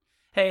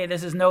Hey,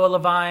 this is Noah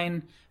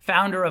Levine,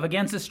 founder of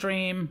Against the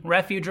Stream,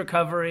 Refuge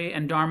Recovery,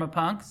 and Dharma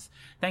Punks.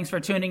 Thanks for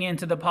tuning in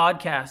to the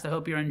podcast. I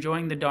hope you're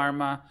enjoying the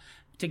Dharma.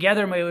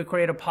 Together, may we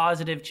create a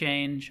positive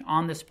change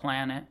on this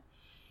planet.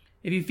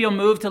 If you feel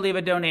moved to leave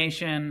a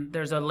donation,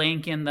 there's a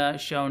link in the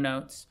show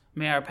notes.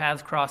 May our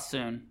paths cross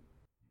soon.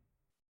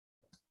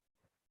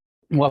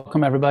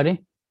 Welcome,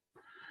 everybody.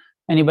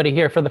 Anybody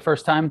here for the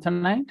first time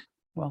tonight?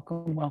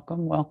 Welcome,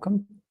 welcome,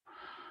 welcome.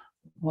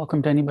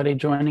 Welcome to anybody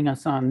joining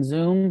us on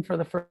Zoom for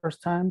the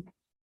first time.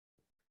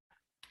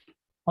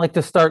 I'd like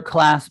to start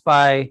class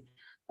by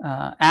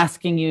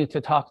asking you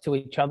to talk to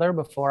each other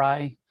before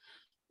I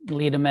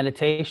lead a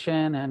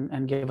meditation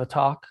and give a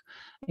talk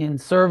in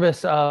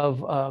service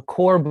of a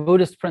core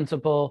Buddhist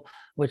principle,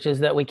 which is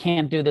that we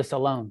can't do this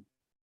alone.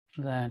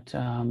 That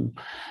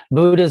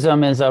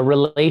Buddhism is a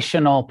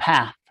relational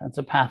path. It's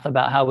a path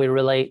about how we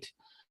relate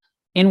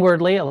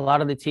inwardly. A lot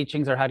of the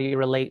teachings are how do you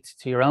relate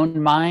to your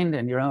own mind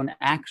and your own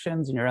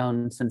actions and your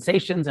own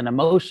sensations and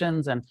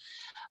emotions, and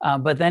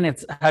but then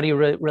it's how do you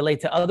relate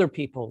to other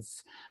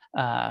people's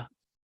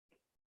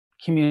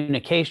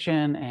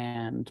communication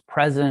and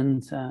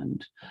presence.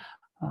 And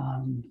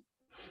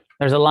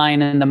there's a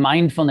line in the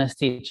mindfulness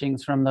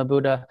teachings from the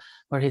Buddha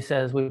where he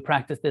says we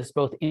practice this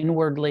both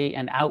inwardly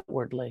and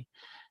outwardly,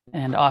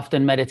 and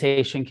often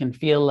meditation can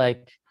feel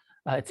like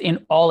it's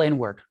all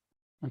inward.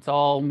 It's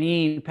all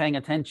me paying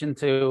attention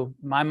to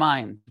my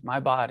mind, my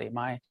body,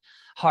 my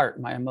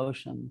heart, my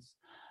emotions.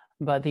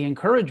 But the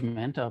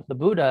encouragement of the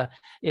Buddha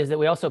is that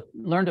we also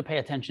learn to pay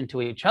attention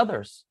to each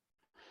other's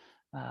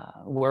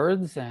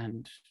words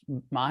and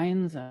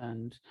minds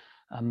and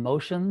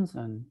emotions,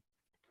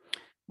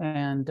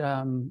 and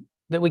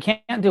that we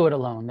can't do it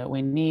alone, that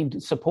we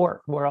need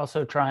support. We're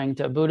also trying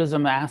to,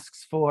 Buddhism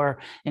asks for,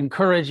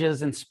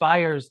 encourages,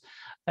 inspires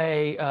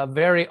a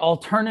very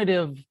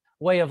alternative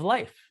way of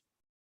life.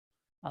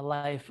 A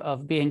life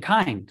of being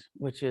kind,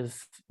 which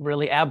is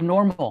really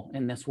abnormal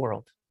in this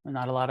world.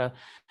 Not a lot of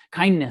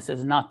kindness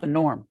is not the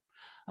norm.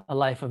 A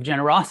life of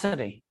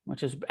generosity,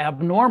 which is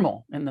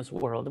abnormal in this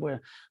world. We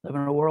live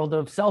in a world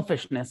of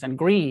selfishness and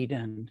greed,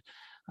 and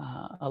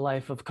a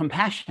life of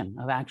compassion,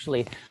 of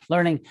actually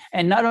learning,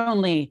 and not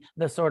only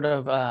the sort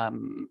of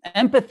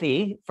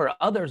empathy for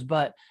others,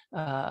 but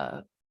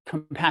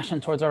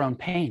compassion towards our own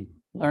pain.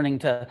 Learning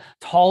to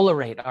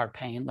tolerate our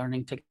pain,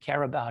 learning to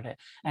care about it,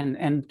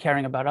 and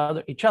caring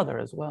about each other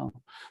as well.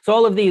 So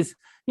all of these,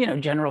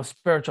 general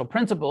spiritual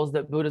principles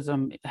that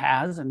Buddhism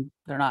has, and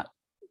they're not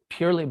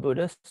purely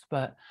Buddhist,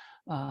 but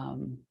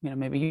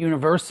maybe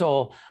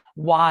universal,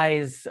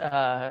 wise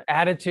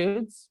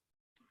attitudes.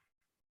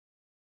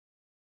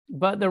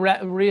 But the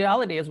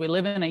reality is we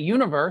live in a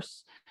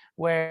universe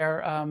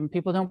where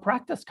people don't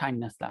practice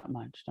kindness that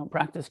much, don't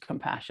practice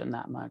compassion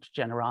that much,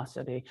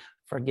 generosity,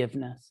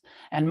 forgiveness.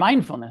 And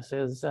mindfulness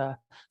is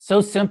so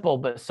simple,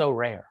 but so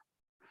rare.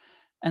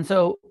 And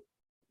so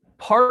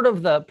part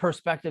of the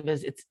perspective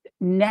is it's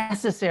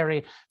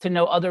necessary to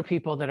know other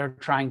people that are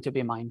trying to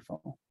be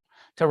mindful,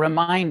 to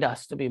remind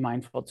us to be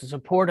mindful, to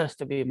support us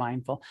to be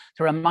mindful,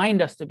 to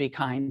remind us to be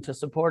kind, to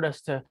support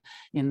us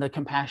in the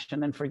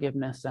compassion and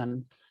forgiveness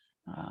and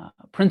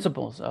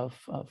principles of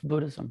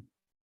Buddhism.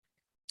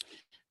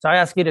 So I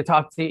ask you to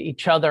talk to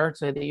each other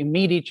so that you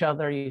meet each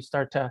other, you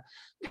start to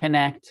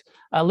connect.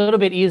 A little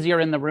bit easier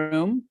in the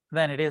room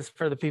than it is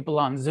for the people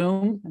on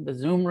Zoom, in the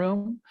Zoom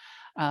room.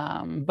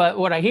 But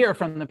what I hear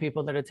from the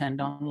people that attend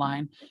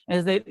online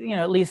is that,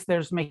 at least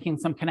there's making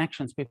some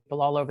connections,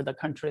 people all over the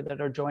country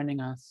that are joining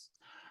us.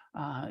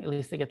 At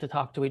least they get to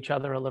talk to each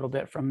other a little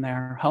bit from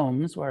their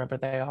homes, wherever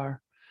they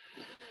are.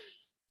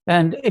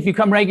 And if you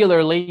come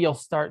regularly, you'll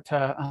start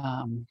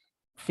to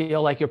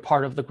feel like you're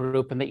part of the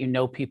group and that you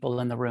know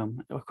people in the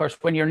room. Of course,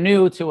 when you're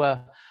new to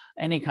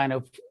any kind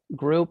of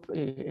group,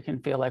 it can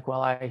feel like,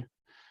 well, I'm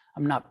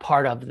not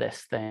part of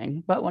this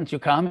thing. But once you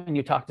come and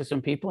you talk to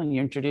some people and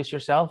you introduce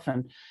yourself,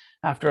 and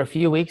after a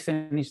few weeks,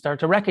 and you start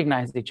to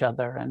recognize each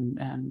other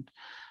and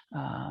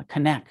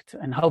connect,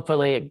 and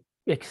hopefully it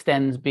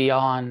extends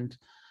beyond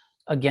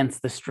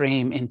Against the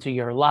Stream into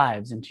your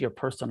lives, into your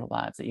personal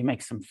lives, that you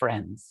make some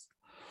friends.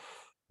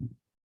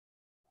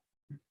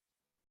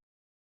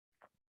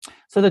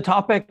 So the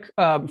topic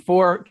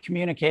for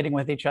communicating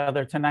with each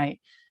other tonight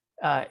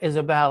is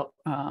about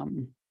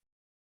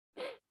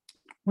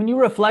when you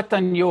reflect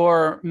on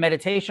your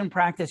meditation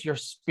practice, your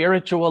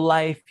spiritual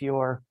life,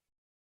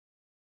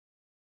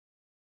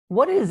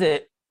 what is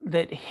it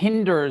that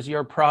hinders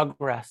your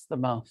progress the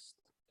most?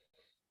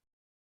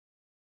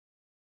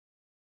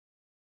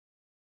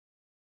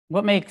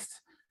 What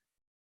makes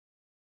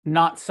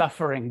not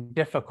suffering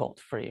difficult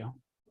for you?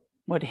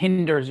 What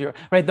hinders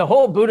right? The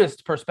whole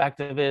Buddhist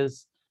perspective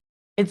is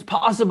it's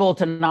possible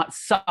to not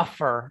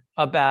suffer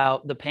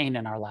about the pain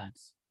in our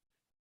lives.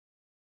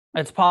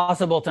 It's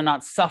possible to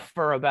not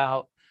suffer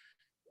about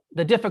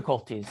the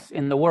difficulties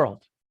in the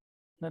world.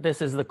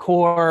 This is the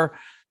core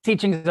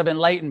teachings of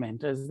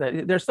enlightenment, is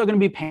that there's still going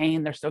to be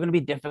pain, there's still going to be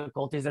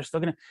difficulties,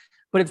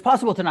 but it's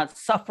possible to not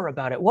suffer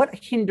about it. What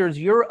hinders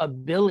your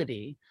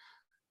ability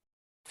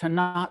to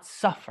not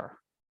suffer?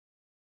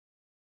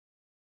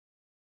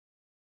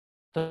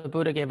 The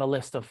Buddha gave a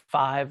list of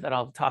 5 that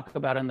I'll talk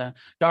about in the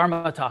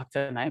Dharma talk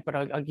tonight, but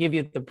I'll give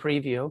you the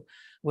preview,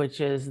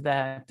 which is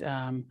that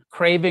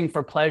craving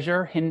for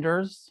pleasure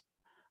hinders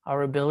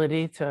our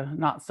ability to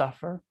not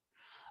suffer.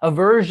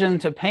 Aversion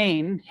to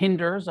pain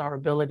hinders our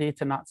ability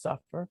to not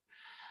suffer.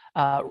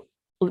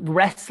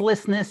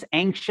 Restlessness,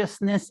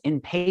 anxiousness,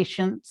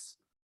 impatience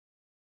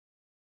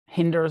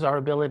hinders our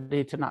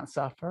ability to not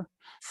suffer.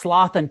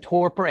 Sloth and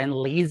torpor and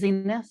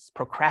laziness,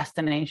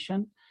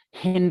 procrastination,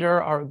 hinder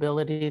our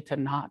ability to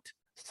not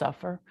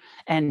suffer.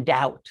 And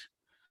doubt,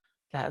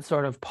 that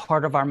sort of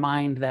part of our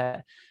mind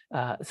that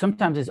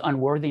sometimes is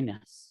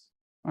unworthiness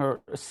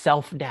or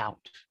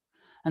self-doubt.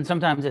 And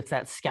sometimes it's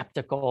that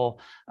skeptical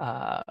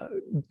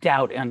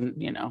doubt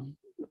and,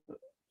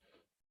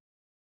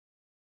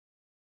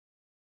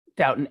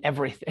 doubt in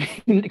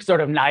everything,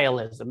 sort of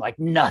nihilism, like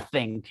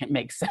nothing can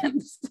make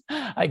sense.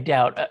 I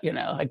doubt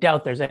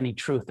there's any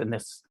truth in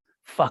this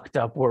fucked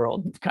up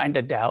world kind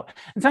of doubt.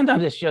 And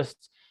sometimes it's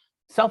just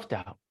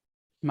self-doubt,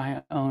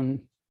 my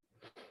own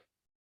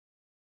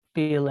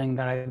feeling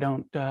that I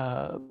don't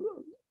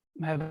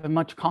have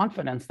much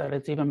confidence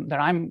that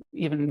I'm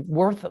even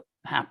worth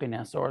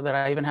happiness, or that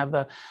I even have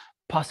the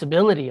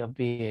possibility of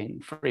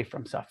being free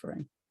from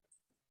suffering.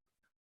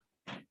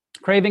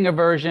 Craving,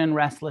 aversion,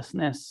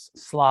 restlessness,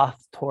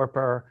 sloth,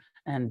 torpor,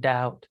 and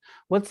doubt.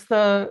 What's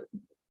the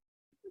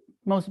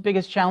most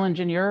biggest challenge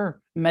in your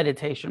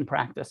meditation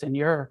practice, in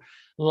your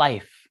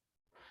life?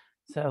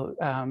 So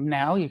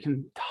now you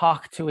can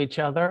talk to each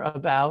other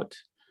about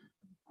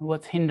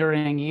what's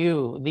hindering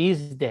you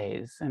these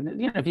days. And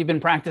if you've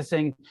been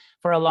practicing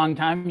for a long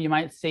time, you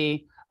might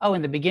see, oh,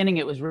 in the beginning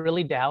it was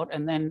really doubt,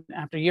 and then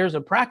after years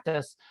of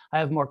practice, I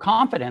have more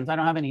confidence. I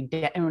don't have any,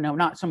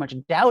 not so much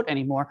doubt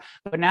anymore,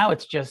 but now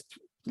it's just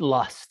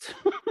lust.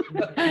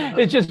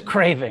 It's just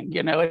craving.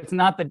 It's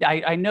not that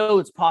I know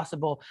it's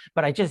possible,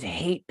 but I just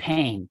hate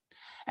pain,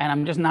 and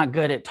I'm just not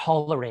good at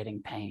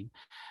tolerating pain.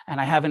 And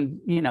I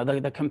haven't,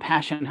 the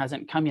compassion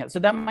hasn't come yet.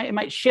 So it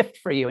might shift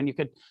for you, and you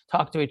could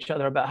talk to each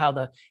other about how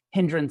the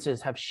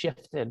hindrances have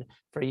shifted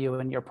for you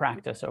in your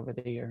practice over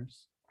the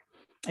years,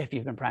 if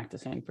you've been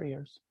practicing for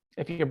years.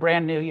 If you're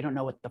brand new, you don't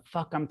know what the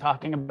fuck I'm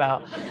talking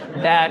about,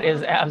 that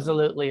is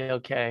absolutely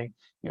okay.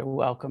 You're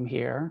welcome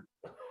here.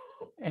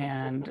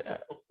 And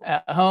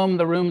at home,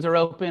 the rooms are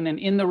open, and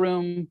in the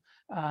room,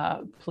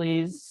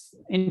 please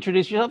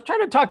introduce yourself. Try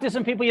to talk to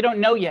some people you don't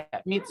know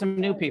yet. Meet some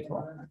new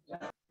people.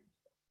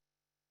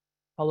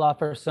 I'll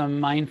offer some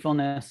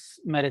mindfulness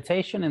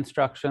meditation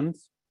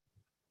instructions.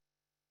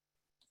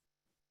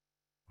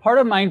 Part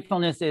of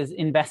mindfulness is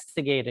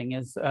investigating,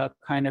 is a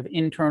kind of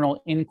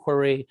internal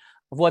inquiry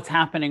of what's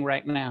happening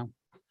right now.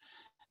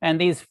 And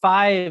these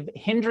 5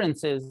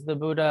 hindrances, the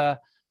Buddha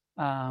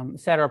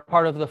said, are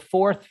part of the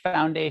 4th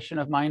foundation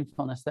of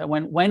mindfulness, that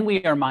when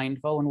we are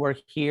mindful, when we're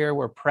here,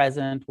 we're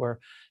present, we're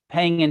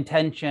paying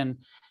attention,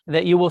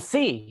 that you will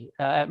see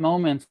at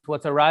moments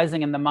what's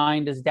arising in the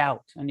mind is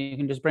doubt. And you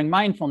can just bring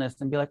mindfulness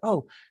and be like,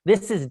 oh,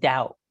 this is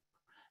doubt.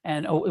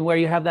 And where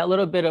you have that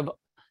little bit of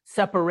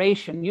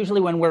separation.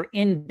 Usually when we're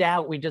in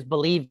doubt, we just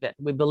believe it.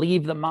 We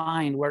believe the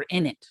mind, we're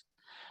in it.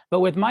 But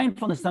with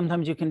mindfulness,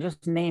 sometimes you can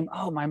just name,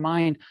 oh, my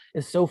mind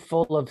is so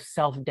full of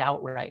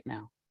self-doubt right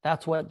now.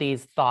 That's what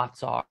these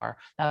thoughts are.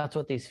 That's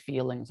what these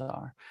feelings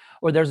are.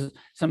 Or there's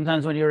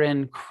sometimes when you're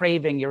in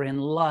craving, you're in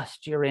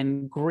lust, you're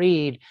in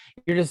greed,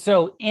 you're just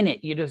so in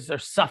it. You just are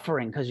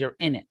suffering because you're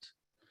in it.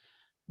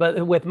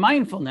 But with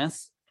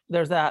mindfulness,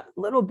 there's that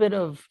little bit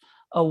of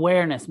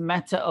awareness,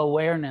 meta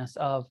awareness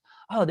of,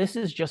 oh, this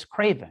is just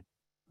craving.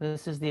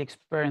 This is the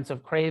experience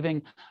of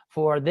craving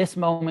for this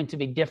moment to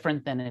be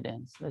different than it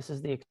is. This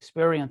is the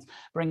experience,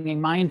 bringing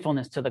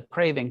mindfulness to the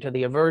craving, to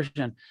the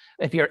aversion.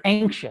 If you're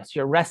anxious,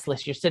 you're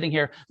restless, you're sitting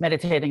here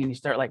meditating and you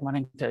start like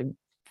wanting to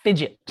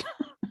fidget.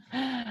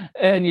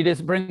 And you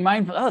just bring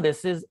mindfulness, oh,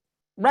 this is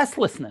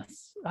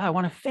restlessness. Oh, I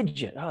want to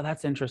fidget. Oh,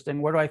 that's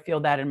interesting. Where do I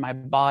feel that in my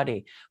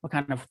body? What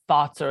kind of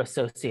thoughts are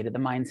associated? The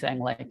mind saying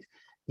like,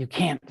 you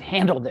can't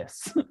handle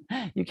this.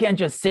 You can't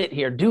just sit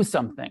here, do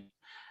something.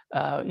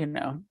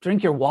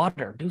 Drink your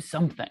water, do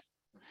something.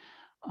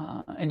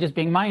 And just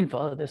being mindful,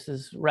 oh, this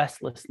is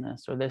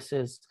restlessness, or this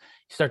is,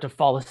 you start to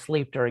fall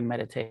asleep during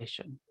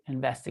meditation,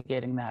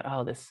 investigating that.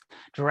 Oh, this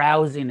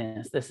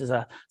drowsiness, this is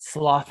a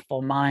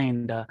slothful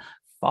mind, a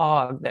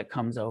fog that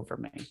comes over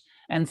me.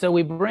 And so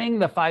we bring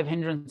the 5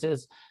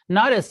 hindrances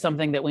not as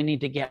something that we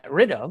need to get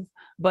rid of,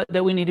 but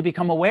that we need to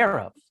become aware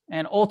of,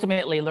 and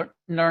ultimately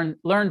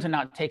learn to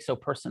not take so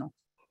personal.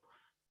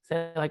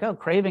 Say like, oh,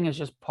 craving is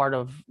just part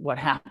of what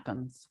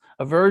happens.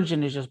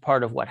 Aversion is just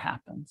part of what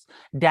happens.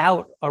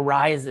 Doubt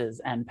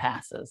arises and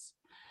passes.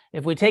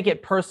 If we take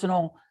it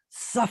personal,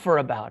 suffer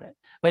about it.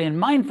 But in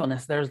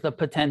mindfulness, there's the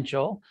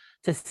potential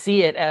to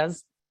see it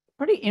as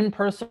pretty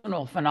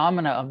impersonal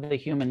phenomena of the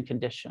human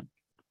condition.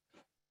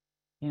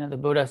 The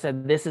Buddha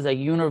said, this is a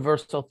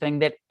universal thing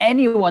that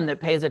anyone that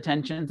pays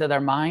attention to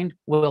their mind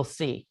will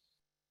see.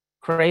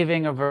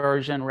 Craving,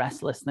 aversion,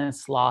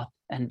 restlessness, sloth,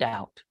 and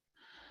doubt.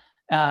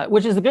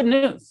 Which is the good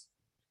news.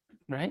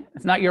 right?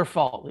 It's not your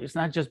fault. It's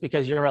not just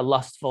because you're a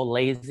lustful,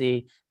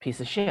 lazy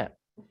piece of shit,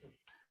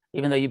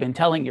 even though you've been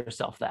telling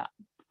yourself that.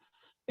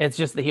 It's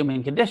just the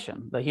human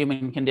condition. The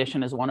human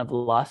condition is one of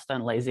lust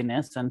and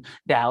laziness and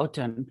doubt,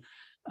 and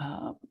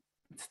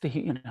it's the,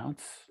 you know,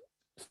 it's,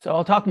 so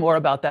I'll talk more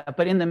about that.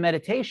 But in the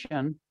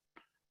meditation,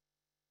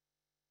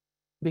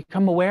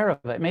 become aware of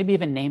it, maybe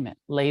even name it,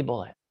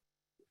 label it.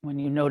 When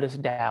you notice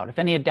doubt, if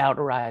any doubt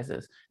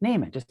arises,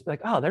 name it. Just be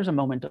like, oh, there's a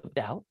moment of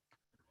doubt.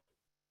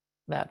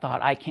 That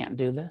thought, I can't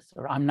do this,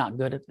 or I'm not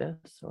good at this,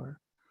 or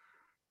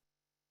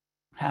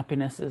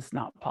happiness is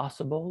not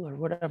possible, or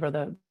whatever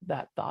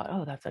that thought,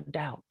 oh, that's a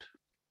doubt.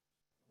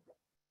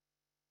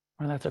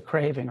 Or that's a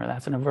craving, or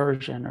that's an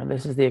aversion, or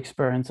this is the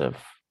experience of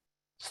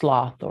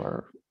sloth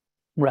or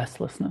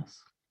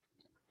restlessness.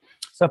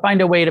 So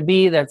find a way to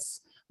be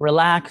that's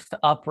relaxed,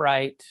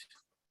 upright.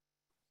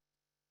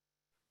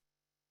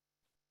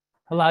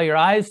 Allow your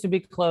eyes to be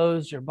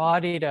closed, your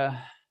body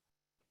to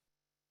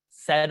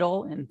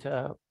settle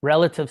into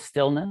relative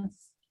stillness.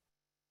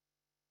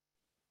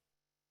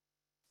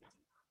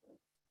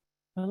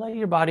 Let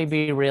your body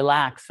be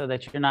relaxed so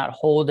that you're not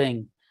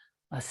holding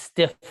a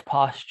stiff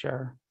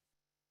posture.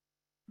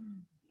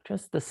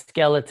 Just the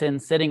skeleton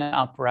sitting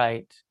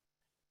upright,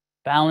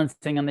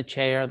 balancing on the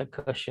chair, the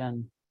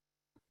cushion.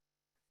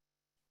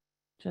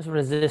 Just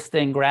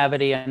resisting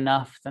gravity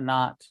enough to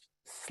not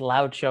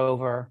slouch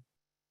over,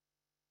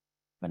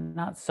 but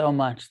not so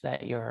much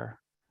that you're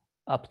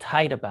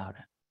uptight about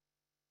it.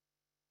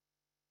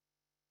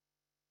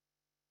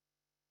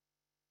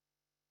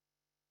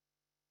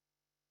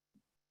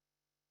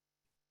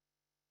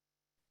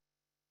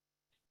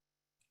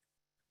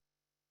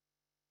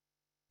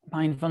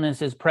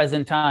 Mindfulness is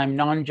present time,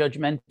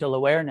 non-judgmental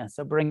awareness,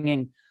 so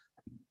bringing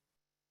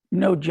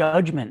no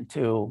judgment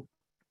to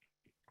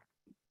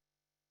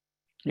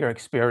your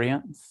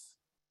experience.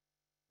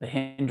 The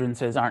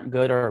hindrances aren't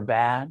good or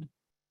bad.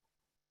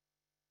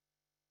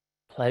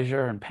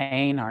 Pleasure and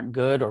pain aren't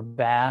good or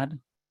bad.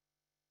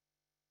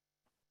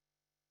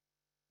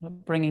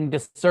 But bringing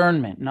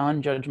discernment,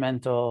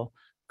 non-judgmental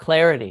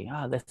clarity.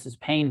 Ah, this is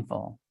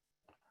painful.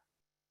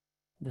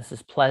 This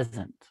is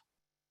pleasant.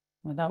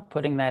 Without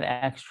putting that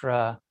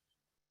extra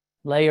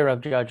layer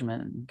of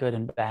judgment, good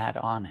and bad,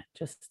 on it.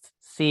 Just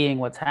seeing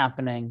what's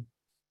happening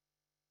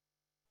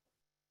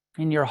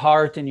in your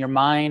heart, in your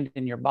mind,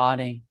 in your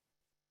body.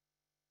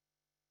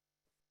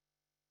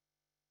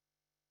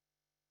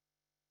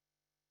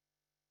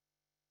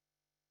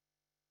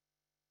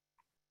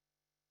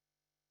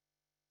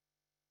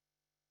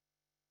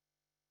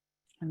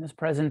 In this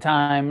present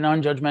time,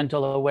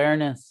 non-judgmental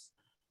awareness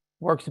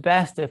works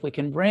best if we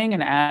can bring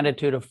an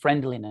attitude of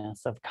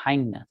friendliness, of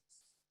kindness.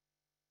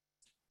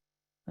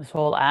 This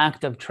whole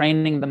act of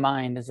training the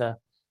mind is an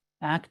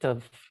act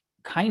of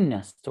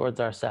kindness towards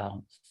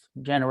ourselves,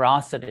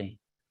 generosity.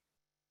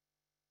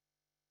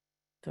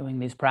 Doing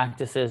these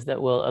practices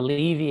that will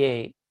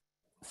alleviate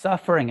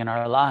suffering in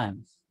our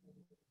lives.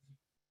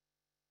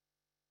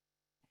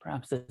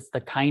 Perhaps it's the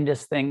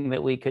kindest thing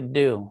that we could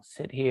do.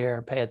 Sit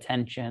here, pay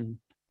attention,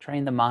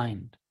 train the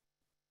mind,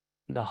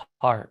 the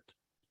heart.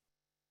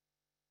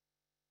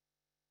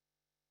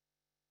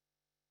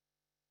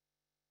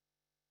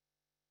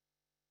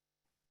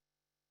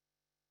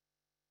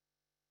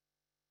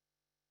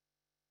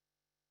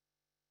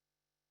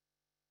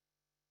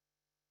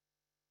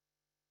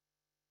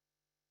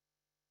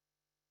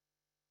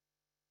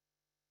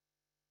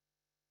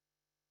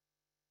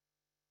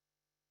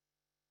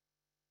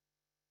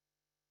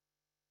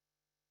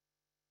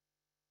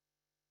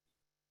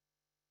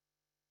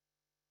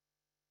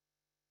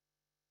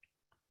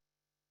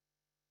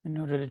 In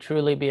order to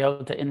truly be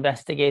able to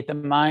investigate the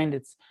mind,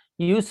 it's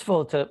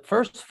useful to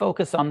first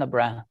focus on the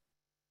breath.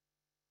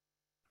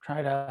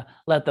 Try to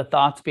let the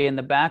thoughts be in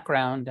the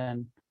background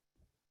and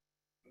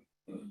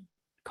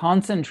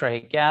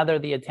concentrate, gather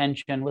the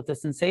attention with the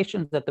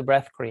sensations that the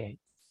breath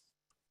creates.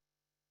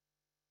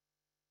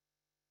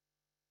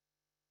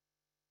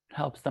 It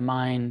helps the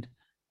mind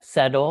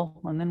settle,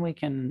 and then we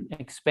can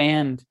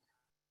expand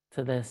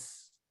to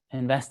this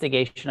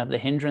investigation of the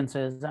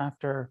hindrances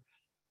after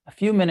a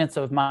few minutes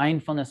of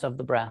mindfulness of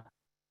the breath.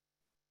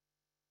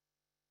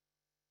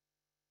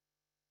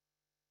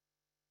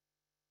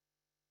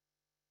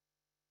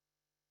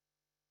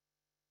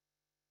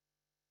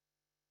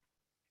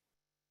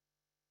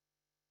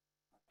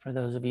 For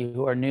those of you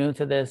who are new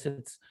to this,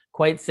 it's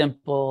quite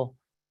simple.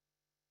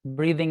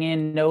 Breathing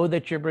in, know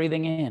that you're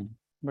breathing in.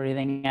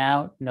 Breathing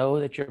out, know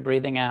that you're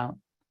breathing out.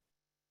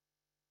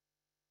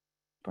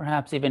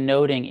 Perhaps even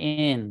noting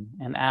in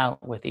and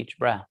out with each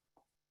breath.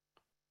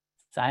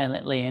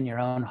 Silently in your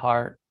own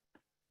heart.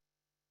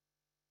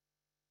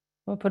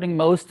 We're putting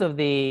most of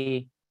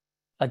the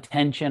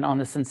attention on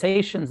the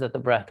sensations that the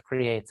breath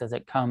creates as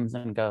it comes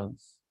and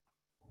goes.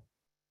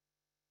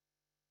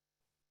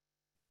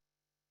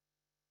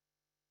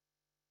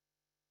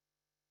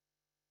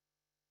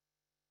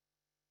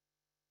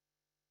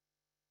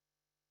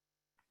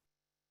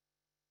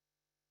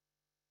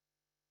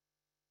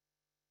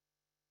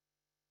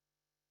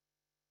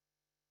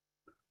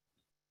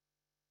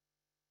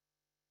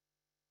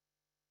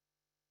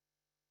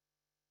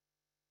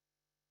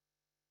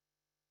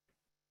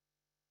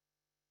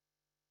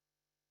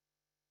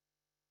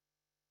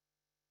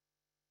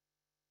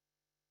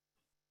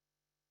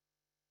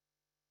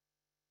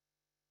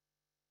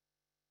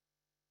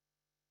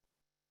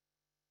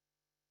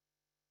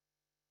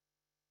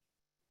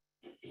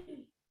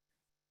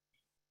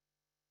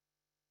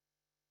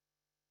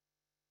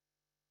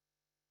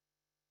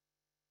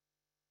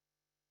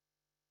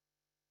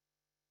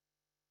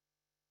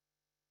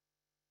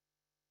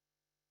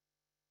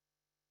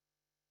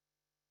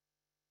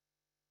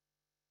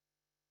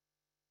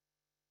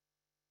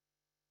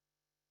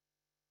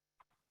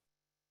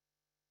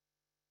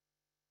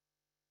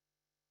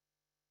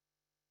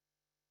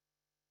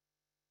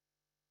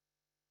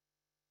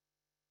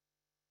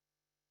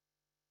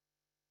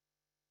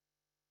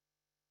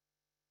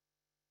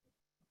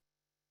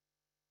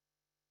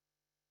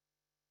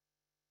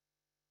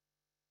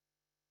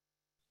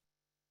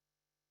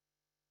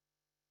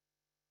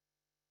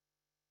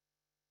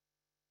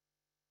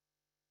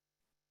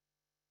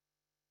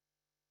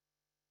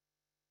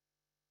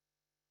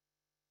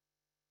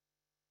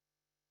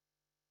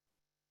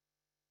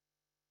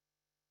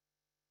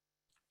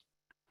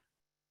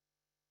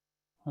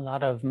 A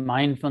lot of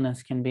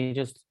mindfulness can be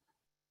just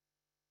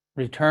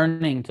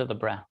returning to the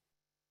breath,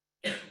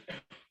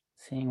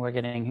 seeing we're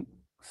getting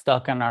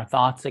stuck on our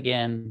thoughts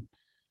again.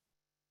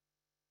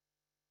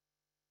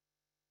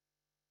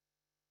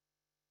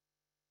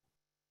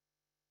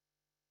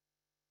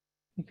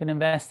 You can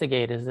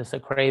investigate, is this a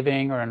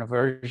craving or an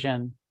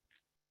aversion?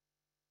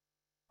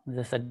 Is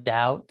this a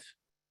doubt?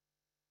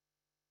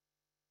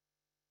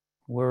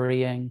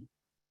 Worrying?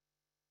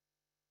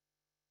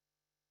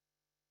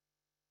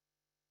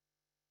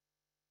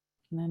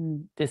 And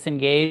then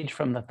disengage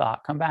from the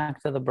thought. Come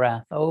back to the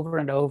breath over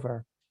and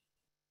over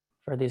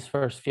for these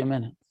first few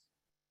minutes.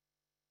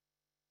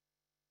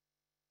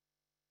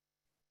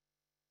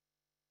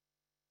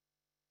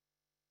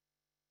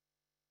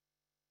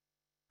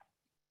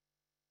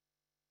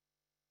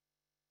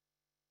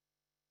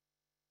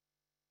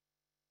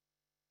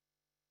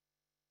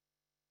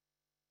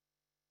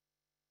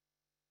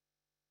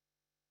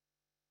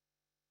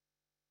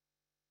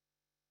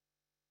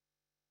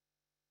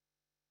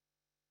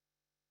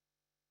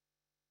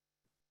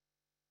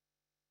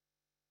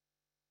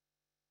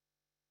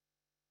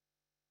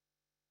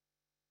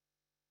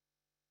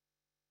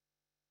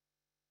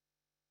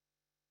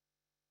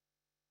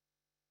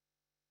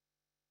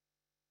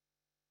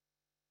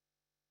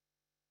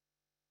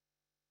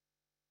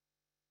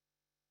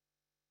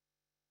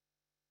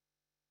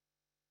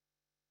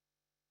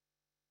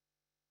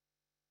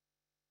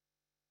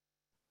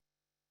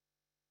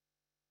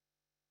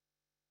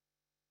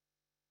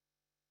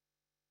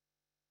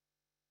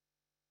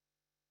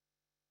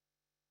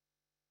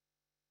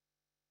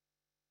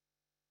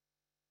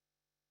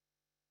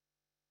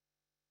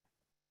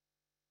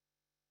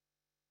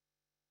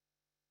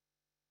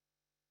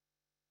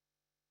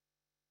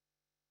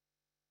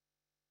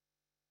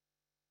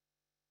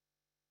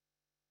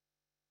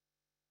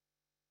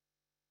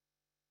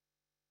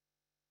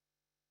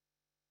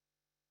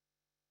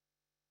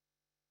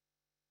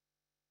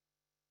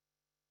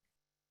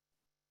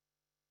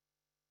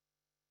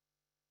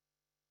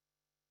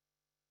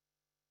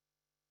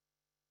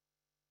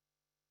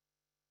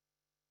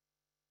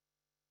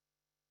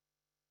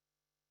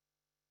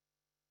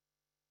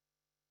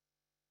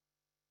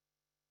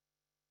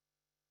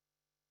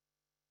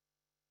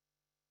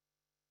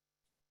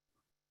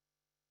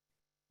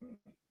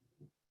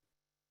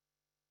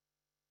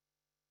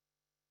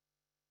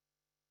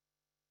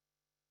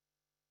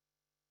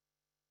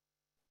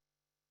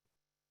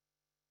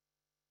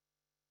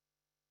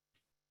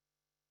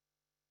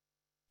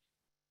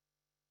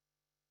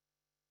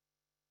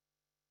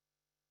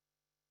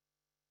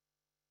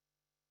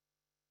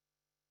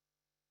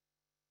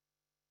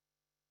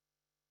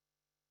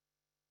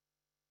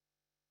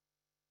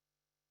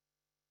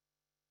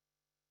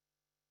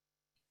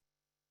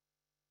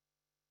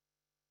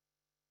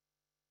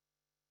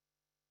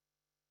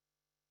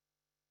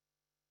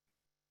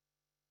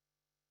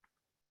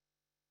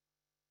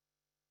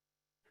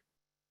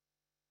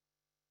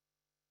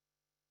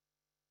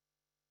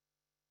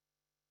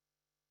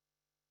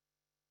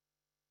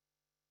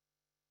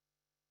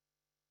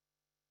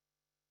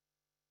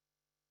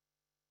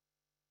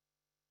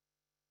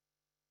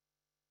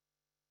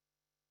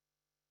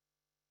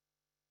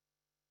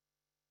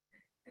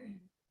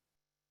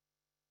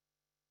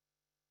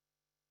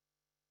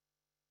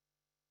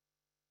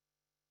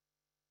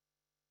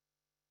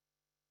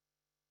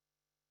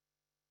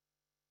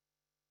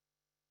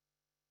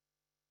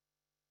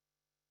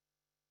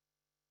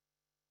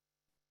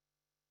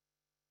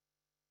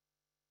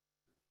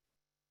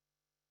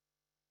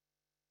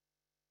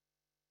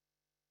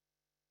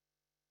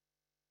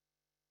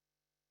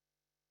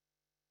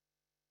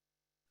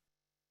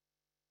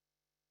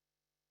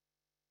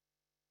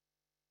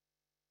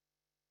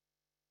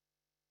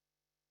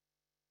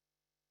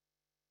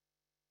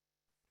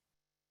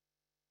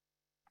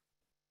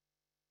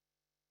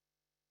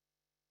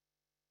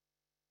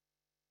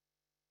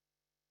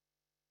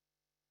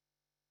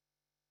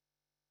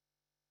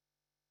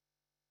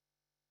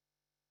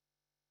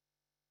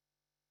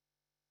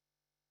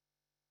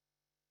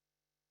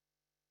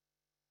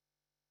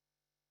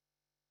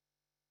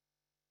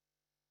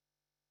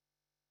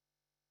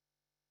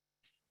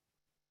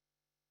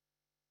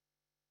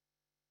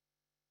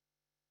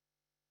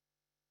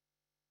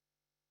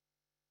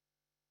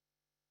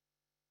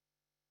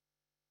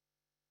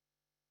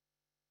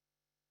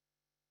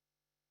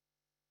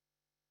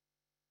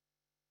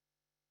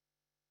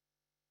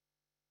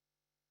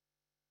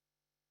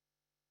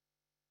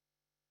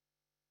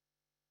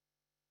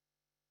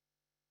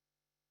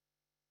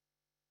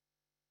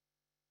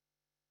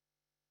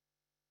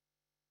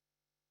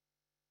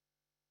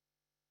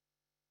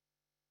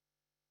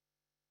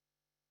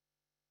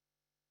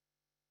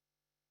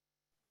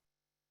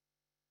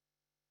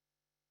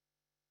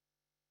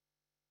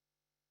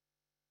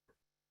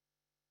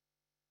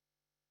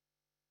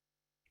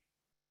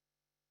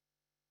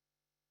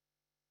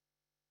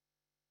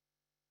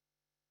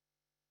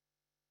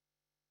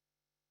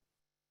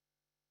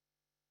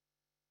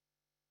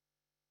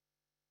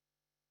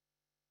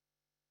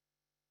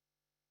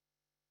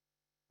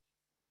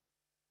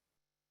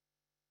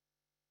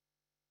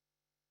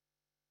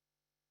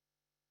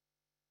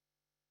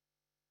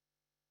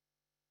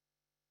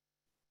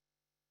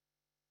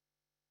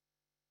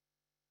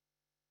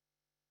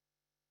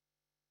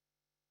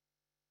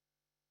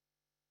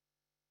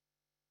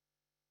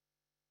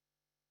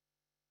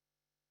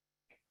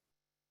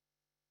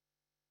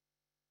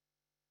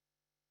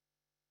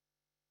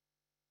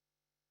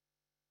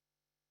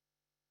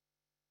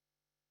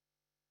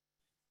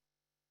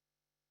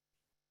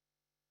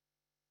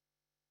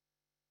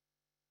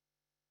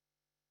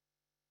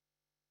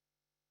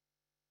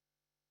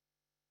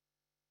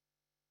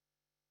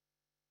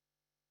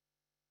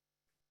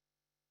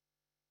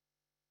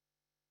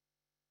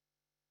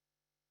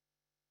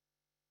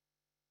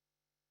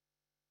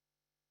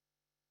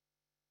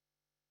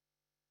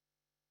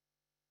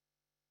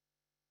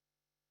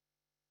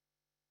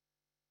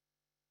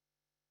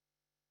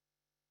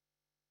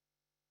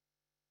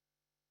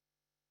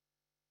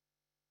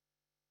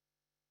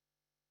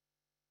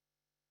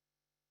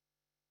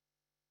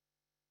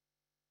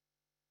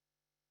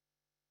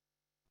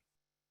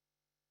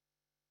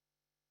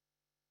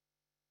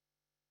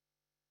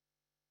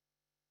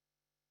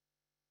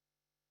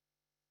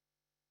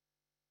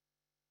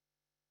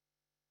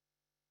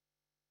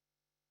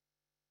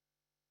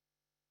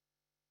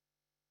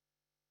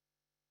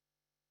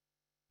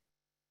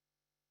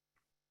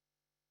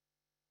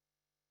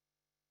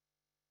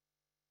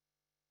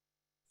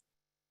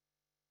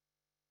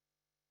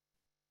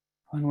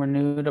 When we're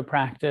new to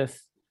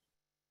practice,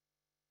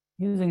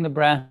 using the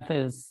breath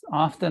is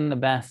often the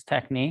best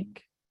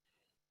technique.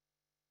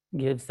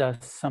 Gives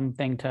us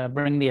something to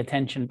bring the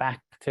attention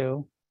back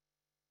to.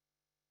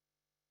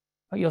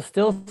 But you'll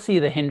still see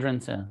the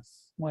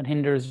hindrances. What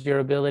hinders your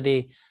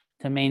ability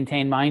to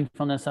maintain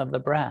mindfulness of the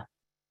breath?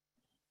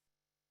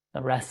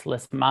 The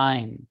restless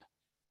mind,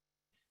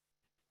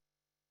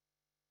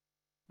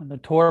 the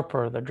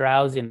torpor, the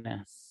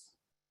drowsiness,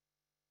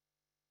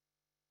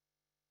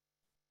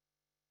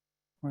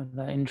 or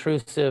the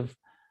intrusive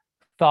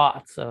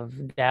thoughts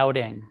of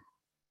doubting,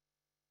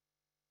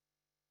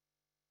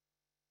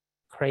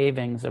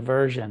 cravings,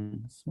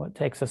 aversions, what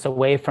takes us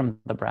away from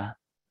the breath.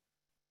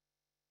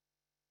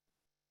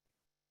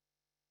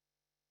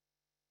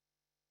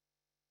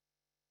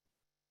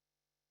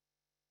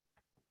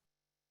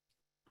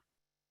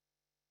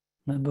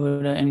 The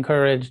Buddha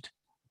encouraged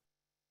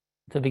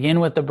to begin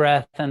with the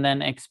breath and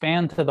then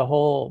expand to the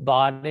whole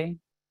body,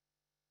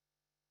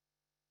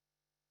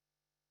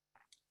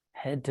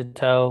 head to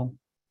toe.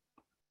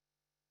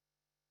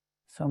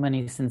 So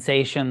many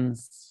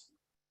sensations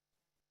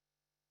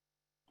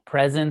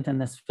present in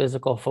this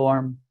physical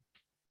form.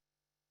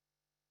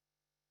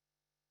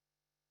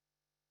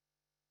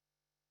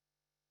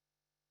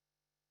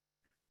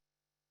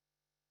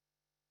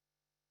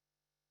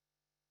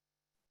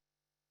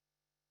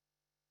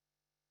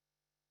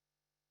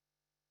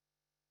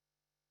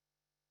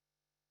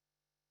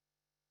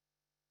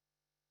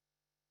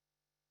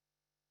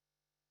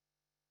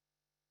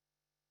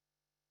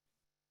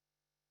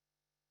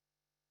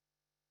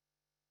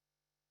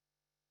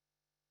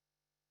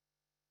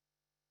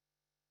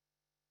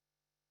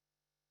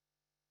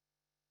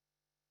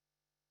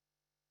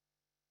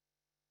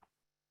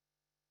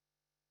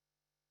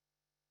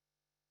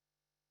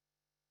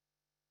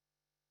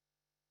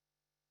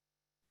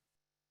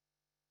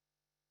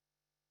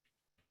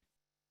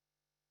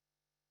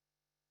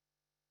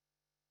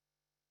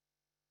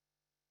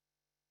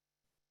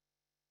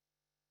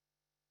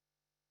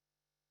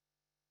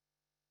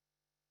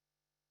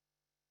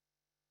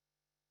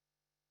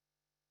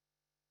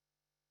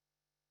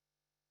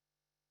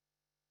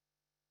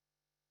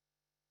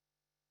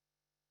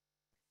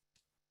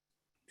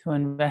 To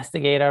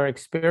investigate our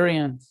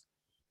experience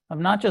of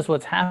not just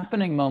what's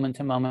happening moment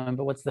to moment,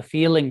 but what's the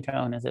feeling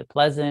tone? Is it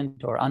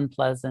pleasant or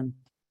unpleasant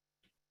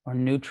or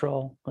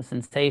neutral? The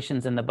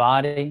sensations in the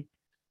body,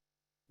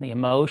 the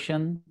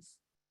emotions,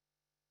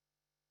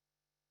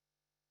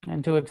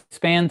 and to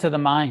expand to the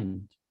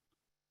mind,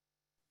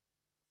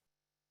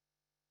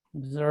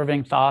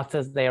 observing thoughts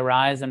as they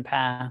arise and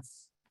pass.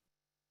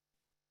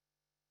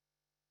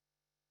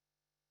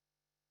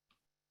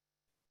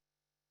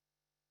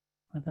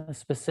 With a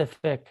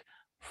specific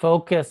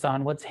focus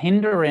on what's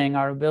hindering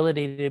our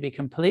ability to be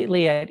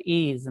completely at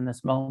ease in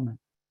this moment.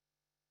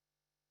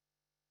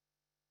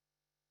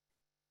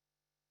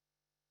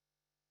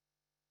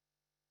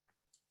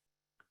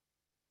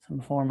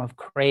 Some form of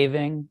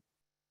craving,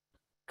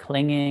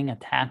 clinging,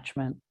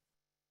 attachment.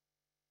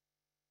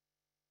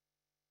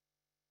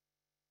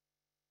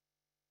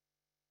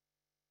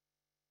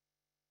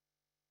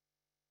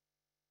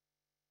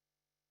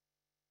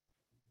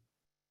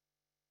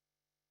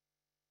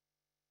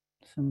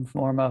 Some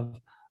form of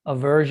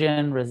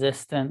aversion,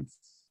 resistance,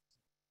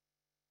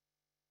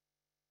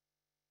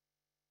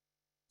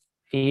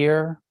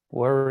 fear,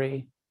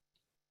 worry.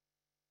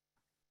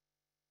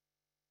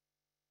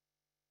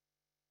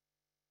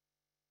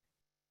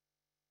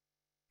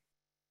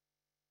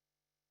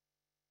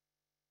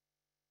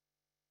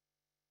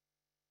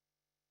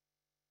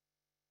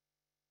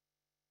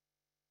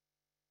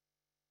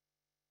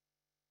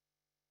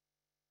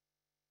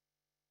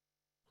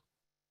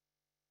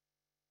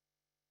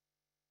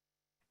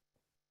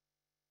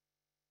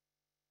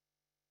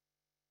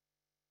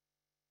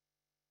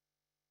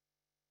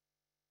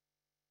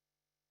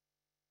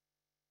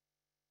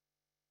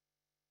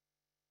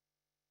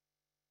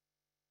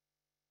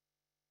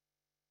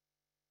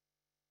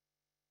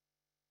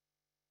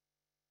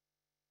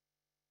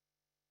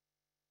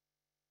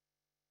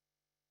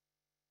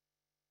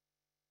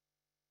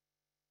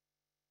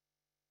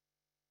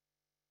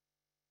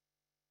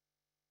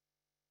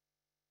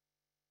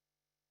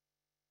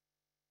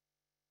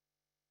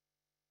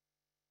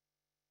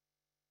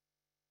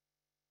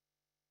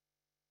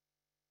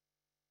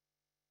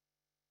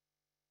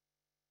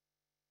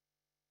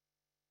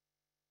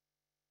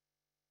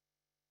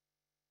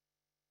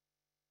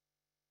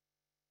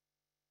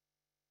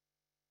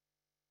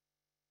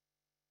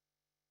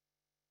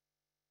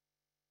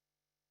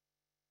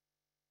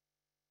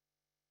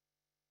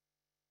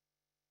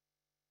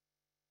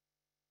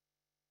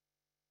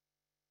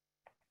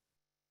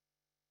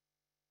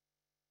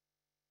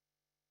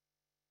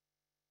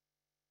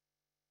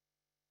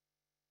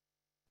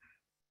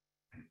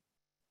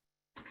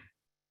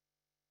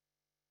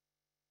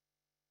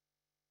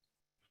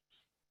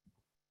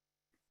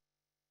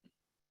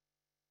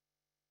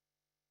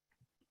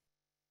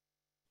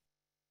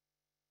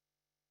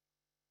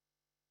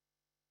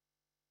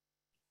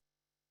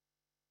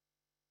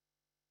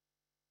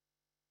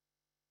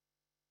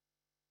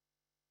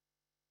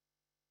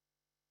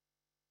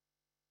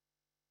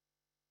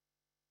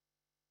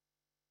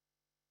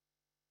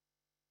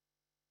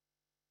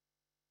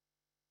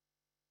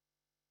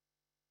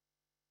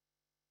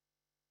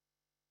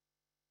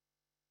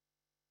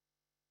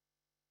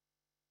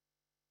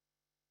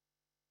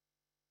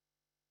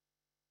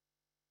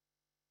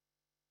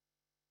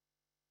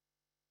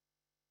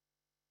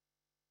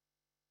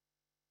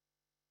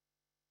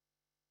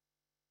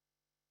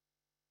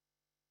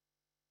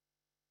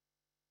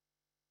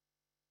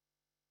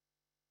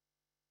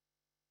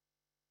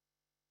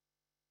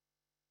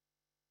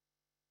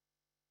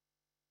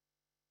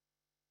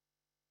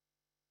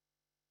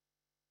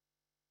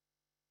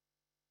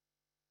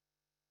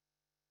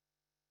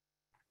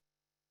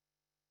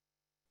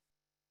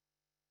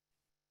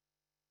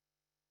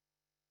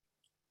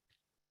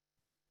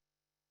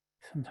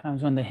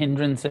 Sometimes when the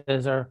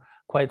hindrances are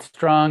quite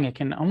strong, it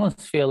can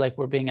almost feel like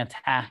we're being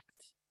attacked.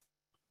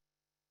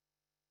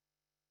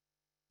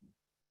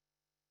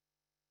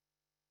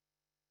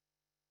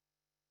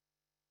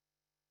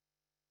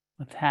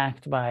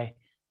 Attacked by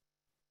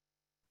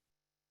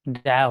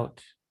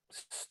doubt,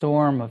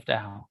 storm of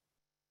doubt.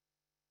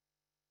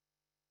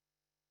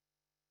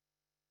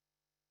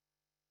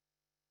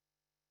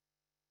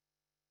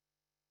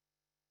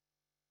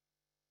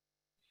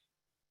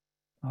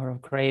 Or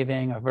of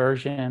craving,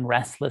 aversion,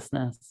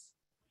 restlessness,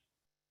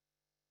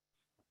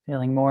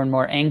 feeling more and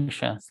more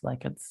anxious,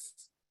 like it's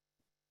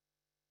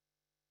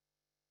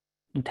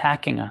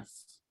attacking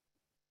us.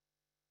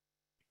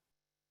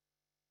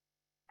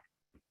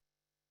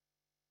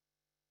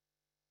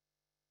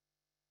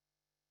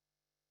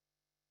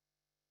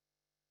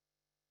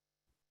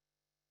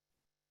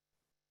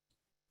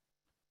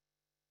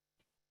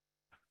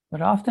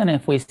 But often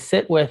if we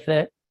sit with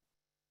it,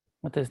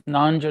 with this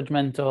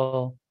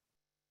non-judgmental,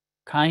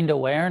 kind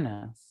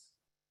awareness,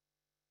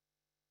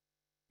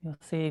 you'll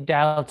see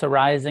doubts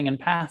arising and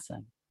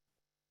passing,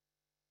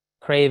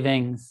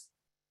 cravings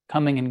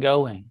coming and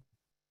going,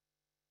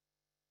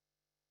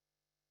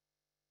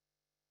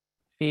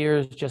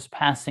 fears just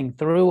passing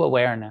through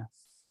awareness,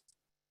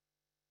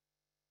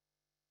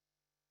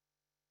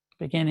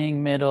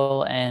 beginning,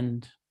 middle,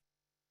 end.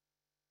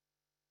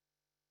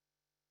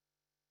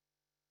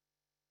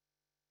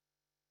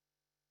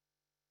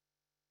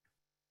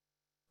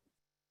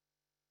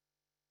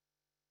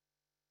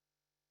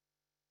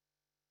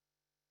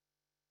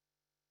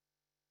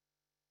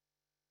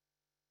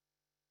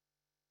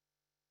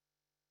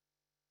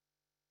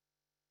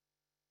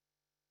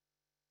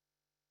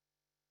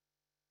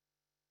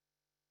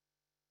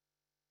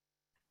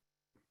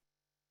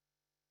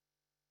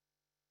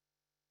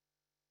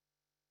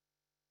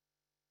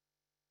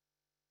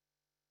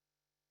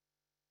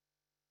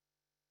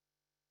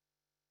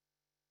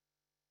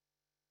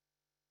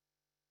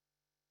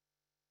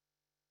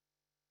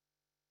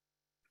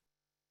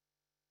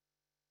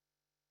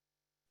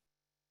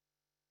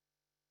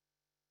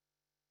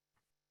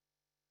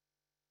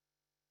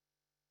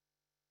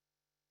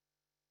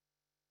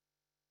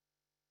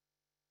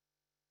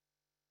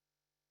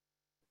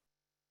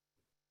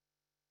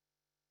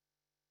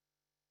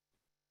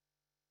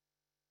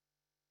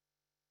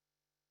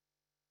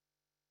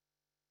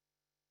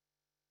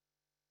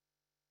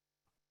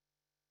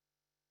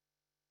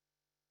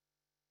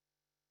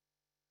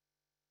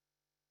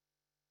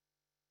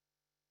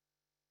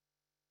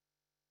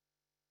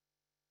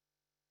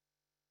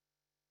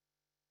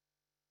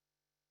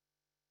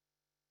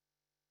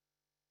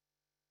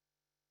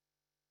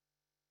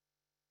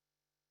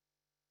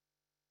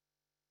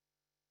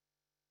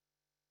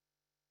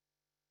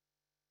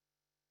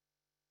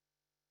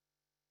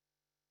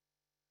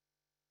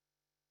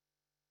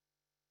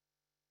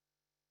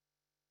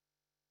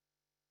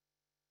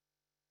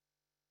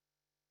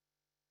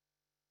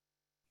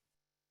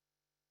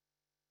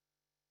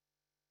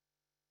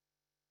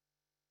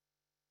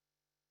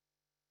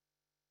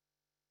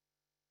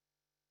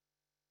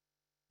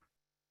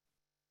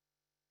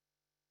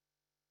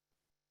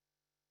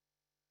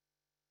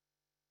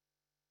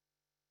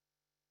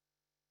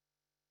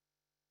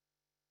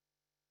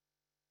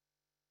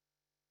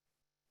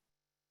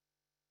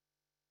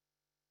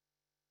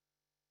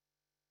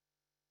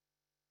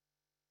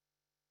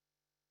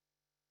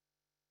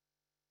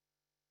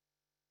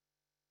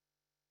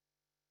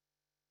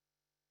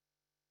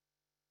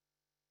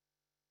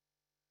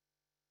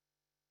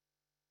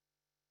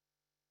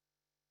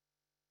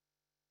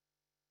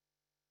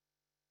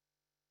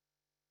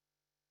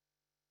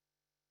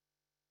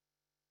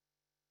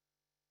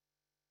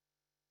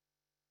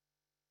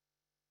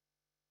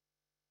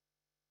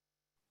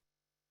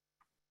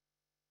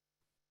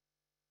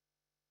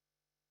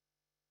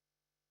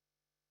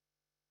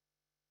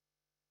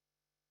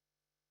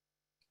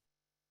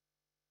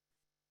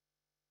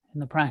 In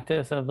the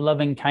practice of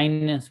loving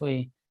kindness,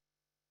 we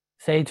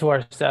say to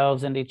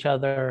ourselves and each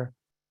other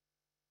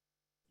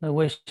the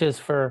wishes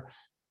for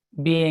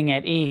being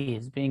at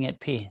ease, being at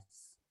peace.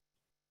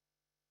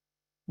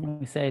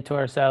 We say to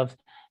ourselves,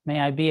 may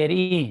I be at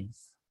ease.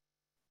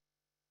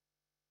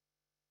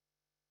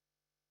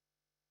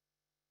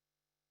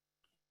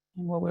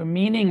 And what we're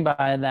meaning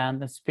by that,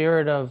 the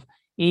spirit of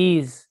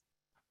ease,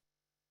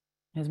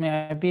 is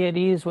may I be at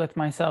ease with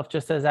myself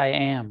just as I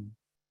am,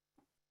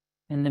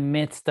 in the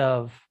midst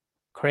of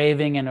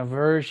craving and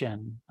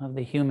aversion of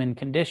the human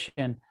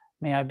condition.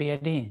 May I be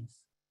at ease.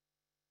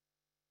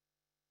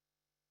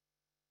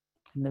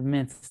 In the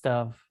midst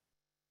of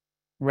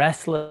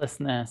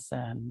restlessness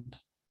and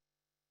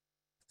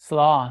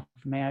sloth,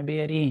 may I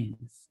be at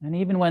ease. And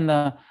even when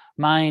the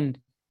mind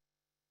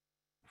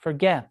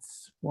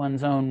forgets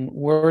one's own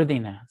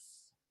worthiness,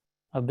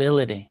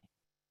 ability,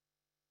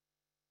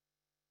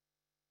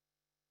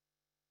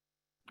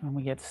 when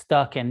we get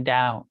stuck in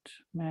doubt,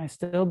 may I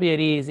still be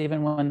at ease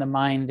even when the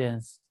mind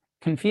is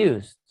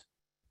confused.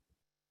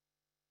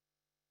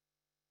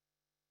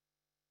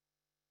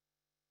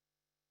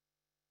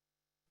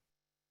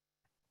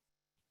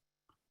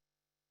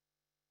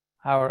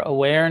 Our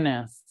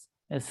awareness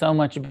is so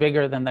much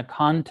bigger than the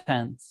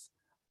contents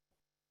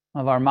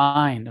of our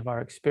mind, of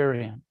our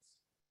experience.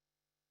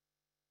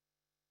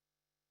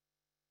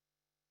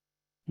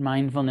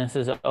 Mindfulness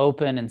is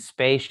open and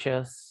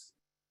spacious,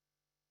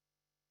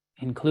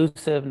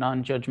 inclusive,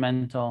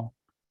 non-judgmental.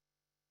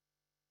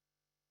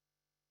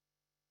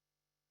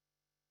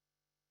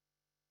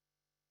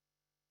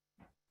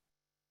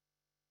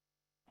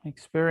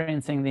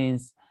 Experiencing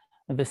these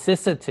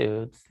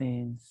vicissitudes,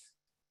 these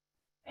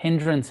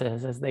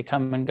hindrances as they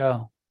come and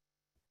go.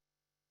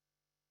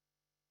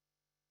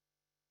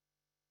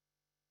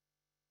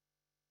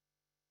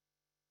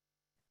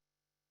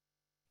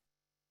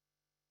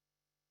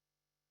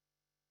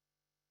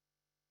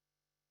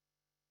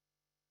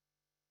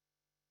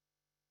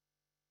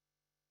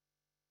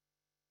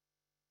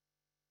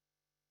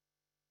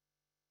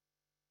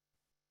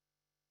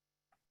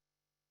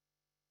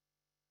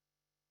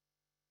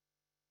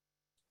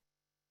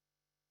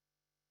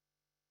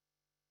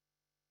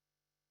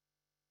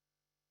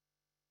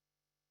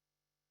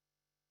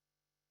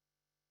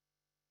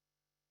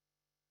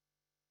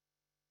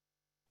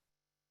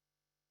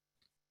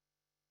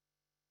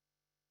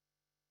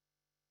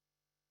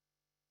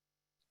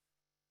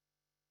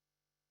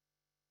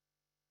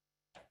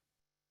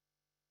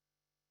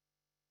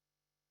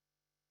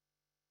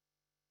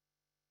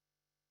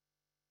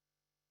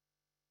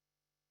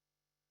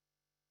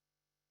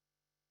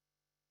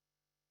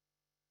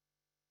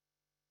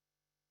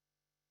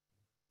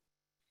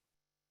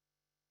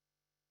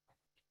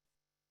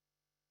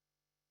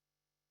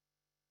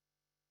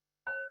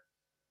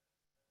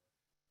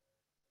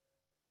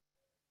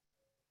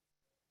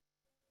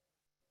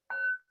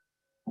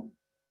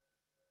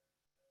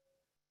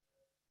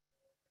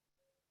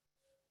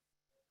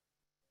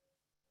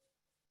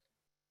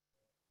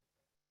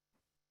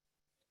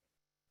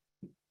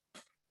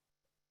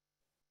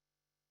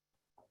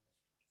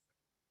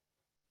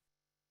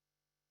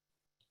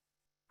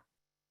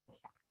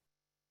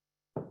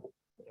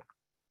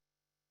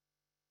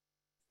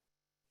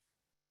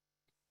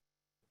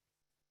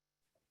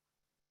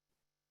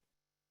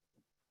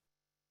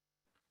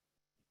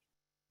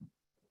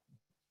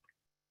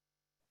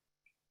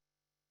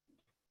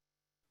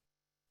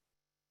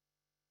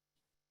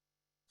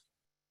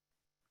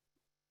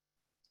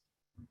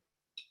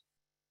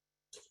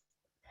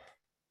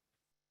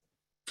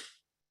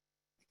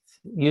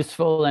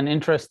 Useful and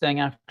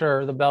interesting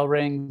after the bell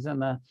rings and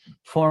the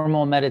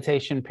formal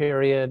meditation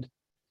period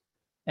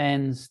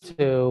ends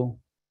to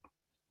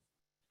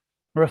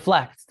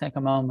reflect, take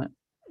a moment,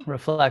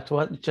 reflect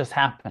what just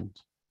happened.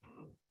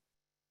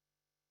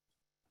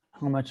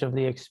 How much of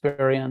the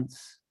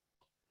experience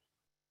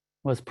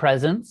was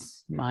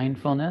presence,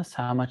 mindfulness?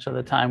 How much of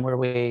the time were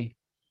we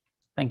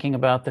thinking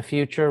about the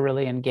future,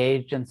 really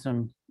engaged in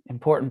some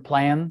important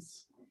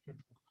plans,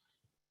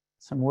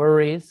 some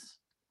worries,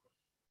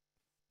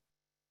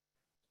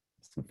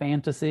 some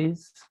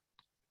fantasies?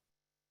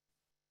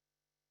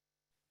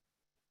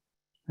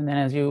 And then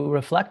as you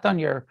reflect on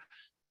your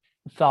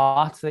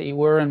thoughts that you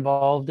were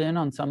involved in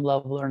on some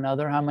level or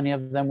another, how many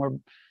of them were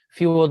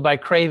fueled by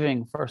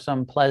craving for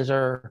some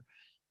pleasure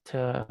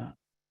to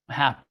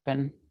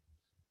happen,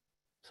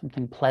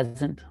 something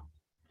pleasant?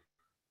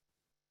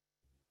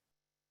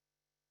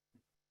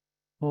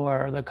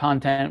 Or the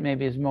content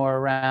maybe is more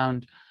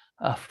around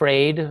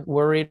afraid,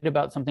 worried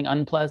about something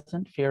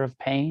unpleasant, fear of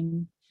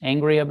pain,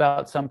 angry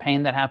about some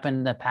pain that happened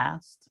in the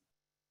past,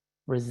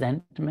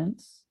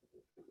 resentments,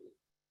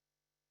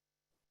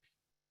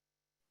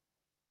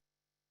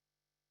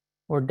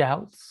 or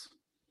doubts.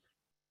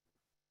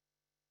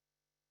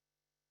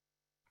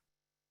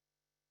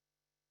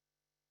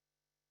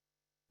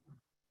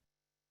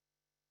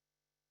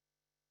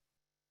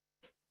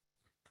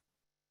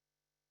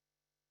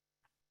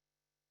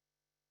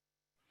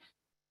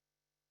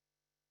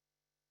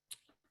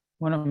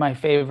 One of my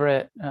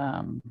favorite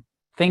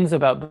things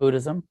about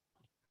Buddhism,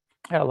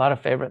 I had a lot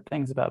of favorite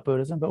things about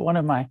Buddhism, but one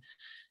of my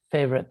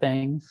favorite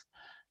things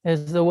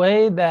is the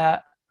way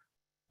that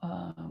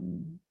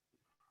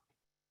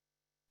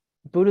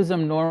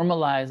Buddhism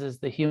normalizes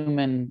the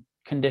human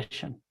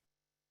condition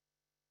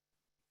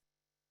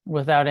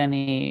without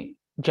any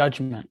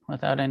judgment,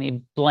 without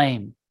any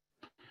blame.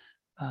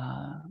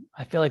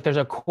 I feel like there's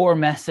a core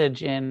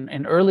message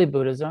in early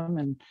Buddhism,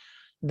 and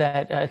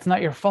that it's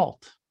not your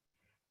fault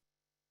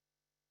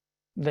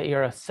that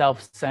you're a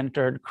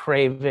self-centered,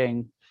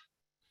 craving,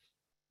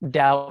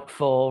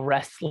 doubtful,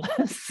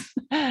 restless,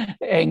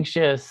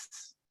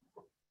 anxious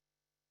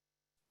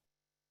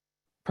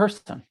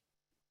person.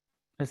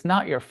 It's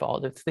not your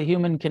fault. It's the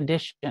human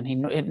condition.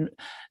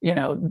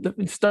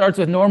 It starts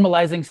with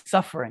normalizing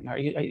suffering. Are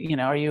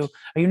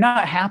you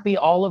not happy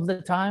all of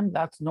the time?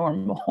 That's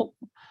normal.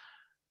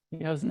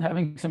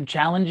 Having some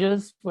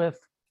challenges with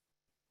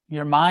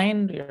your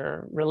mind,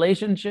 your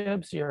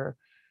relationships, your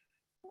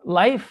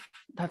life,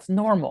 that's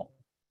normal.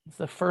 It's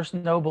the first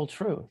noble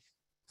truth.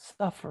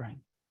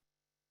 Suffering.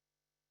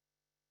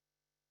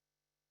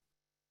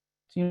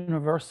 It's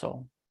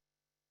universal.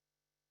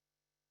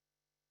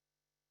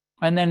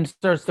 and then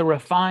starts to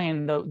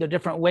refine the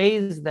different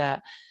ways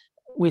that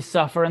we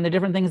suffer and the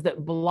different things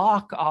that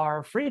block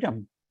our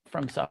freedom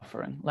from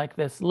suffering, like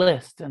this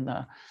list, and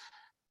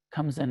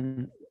comes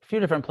in a few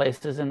different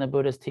places in the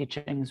Buddha's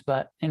teachings,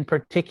 but in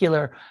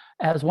particular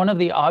as one of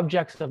the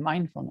objects of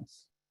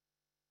mindfulness.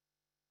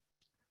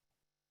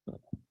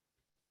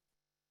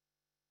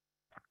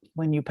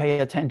 When you pay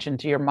attention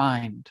to your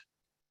mind,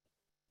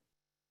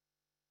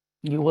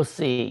 you will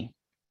see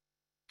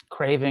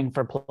craving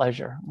for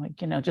pleasure. Like,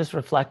 just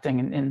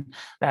reflecting in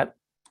that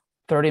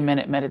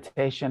 30-minute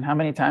meditation, how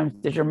many times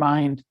did your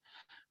mind,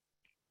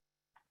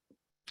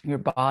 your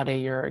body,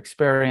 your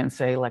experience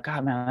say, like,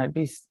 oh man, I'd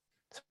be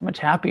so much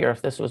happier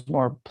if this was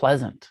more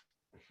pleasant.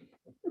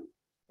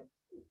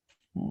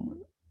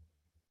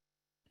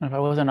 If I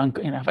wasn't,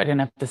 if I didn't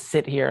have to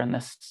sit here in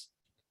this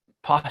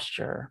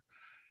posture,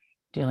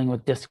 dealing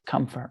with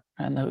discomfort,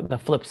 and the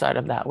flip side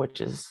of that, which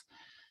is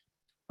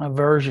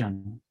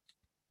aversion.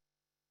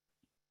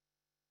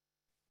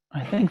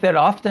 I think that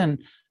often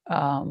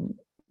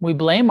we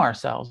blame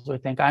ourselves. We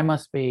think I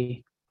must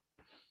be.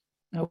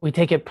 We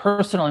take it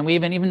personal, and we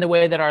even the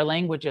way that our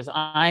language is.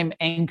 I'm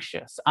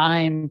anxious.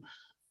 I'm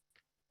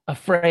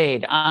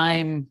afraid.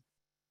 I'm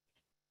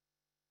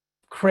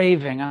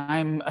craving.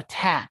 I'm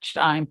attached.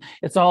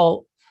 It's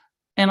all,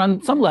 and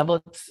on some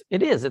level,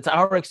 it's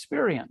our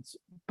experience,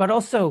 but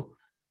also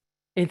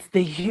it's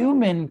the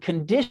human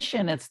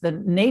condition. It's the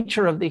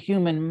nature of the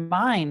human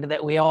mind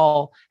that we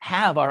all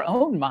have our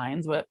own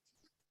minds, but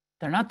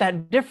they're not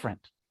that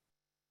different.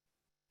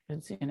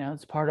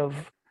 It's part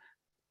of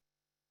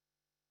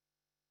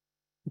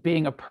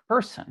being a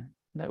person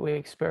that we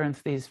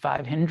experience these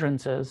 5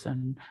 hindrances,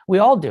 and we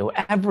all do.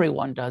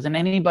 Everyone does, and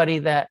anybody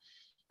that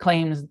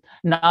claims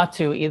not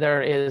to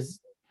either is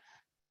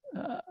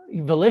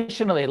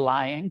volitionally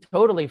lying,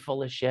 totally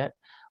full of shit,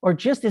 or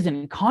just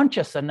isn't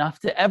conscious enough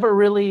to ever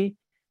really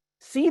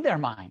see their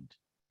mind.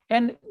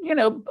 And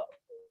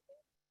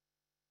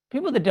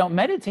people that don't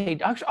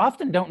meditate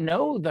often don't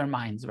know their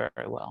minds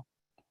very well.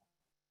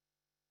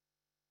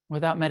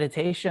 Without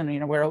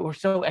meditation, we're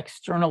so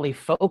externally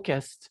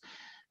focused.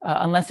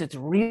 Unless it's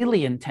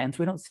really intense,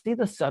 we don't see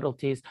the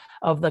subtleties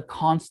of the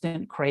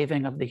constant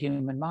craving of the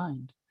human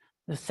mind.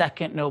 The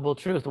second noble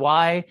truth.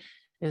 Why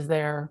is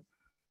there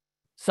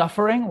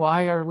suffering?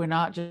 Why are we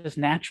not just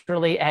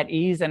naturally at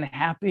ease and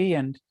happy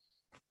and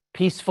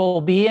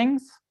peaceful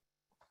beings?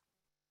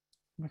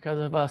 Because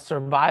of a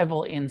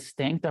survival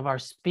instinct of our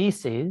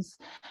species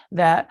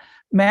that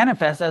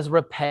manifests as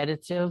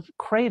repetitive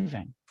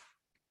craving.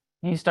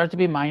 And you start to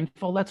be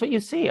mindful, that's what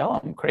you see. Oh,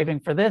 I'm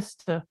craving for this,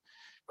 to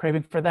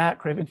craving for that,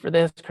 craving for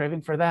this,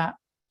 craving for that.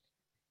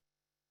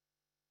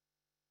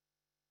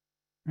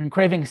 And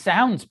craving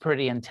sounds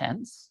pretty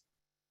intense,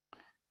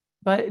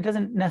 but it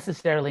doesn't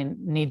necessarily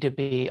need to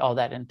be all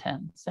that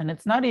intense. And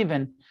it's not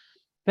even,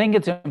 I think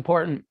it's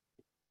important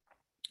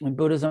in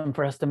Buddhism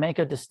for us to make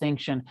a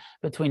distinction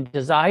between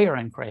desire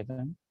and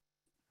craving.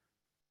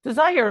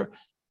 Desire,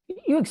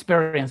 you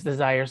experience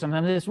desire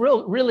sometimes. It's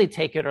really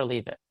take it or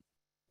leave it.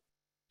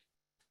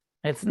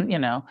 It's,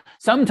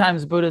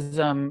 sometimes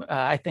Buddhism,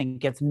 I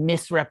think, gets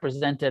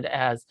misrepresented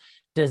as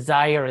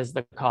desire is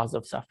the cause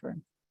of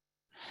suffering.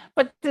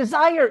 But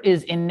desire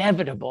is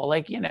inevitable.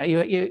 Like,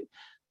 you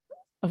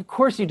of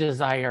course you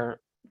desire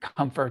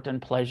comfort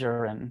and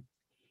pleasure and,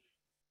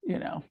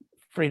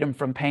 freedom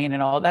from pain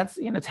and all. That's,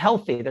 it's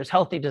healthy. There's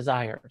healthy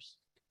desires.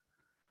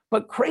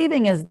 But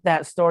craving is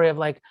that story of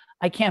like,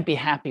 I can't be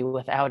happy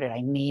without it.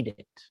 I need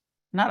it.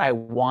 Not I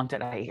want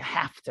it. I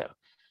have to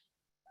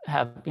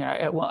have,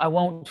 I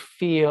won't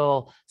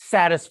feel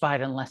satisfied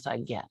unless I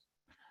get.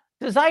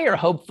 Desire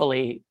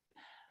hopefully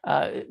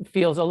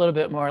feels a little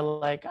bit more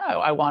like, oh,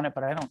 I want it,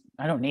 but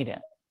I don't need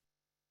it.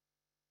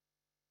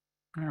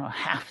 I don't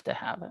have to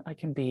have it. I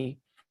can be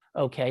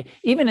okay,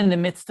 even in the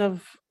midst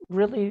of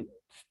really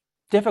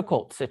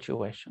difficult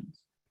situations.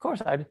 Of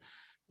course, I'd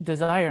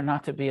desire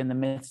not to be in the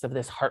midst of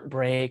this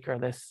heartbreak or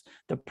this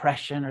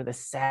depression or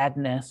this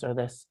sadness or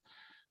this,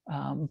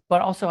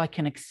 but also I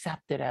can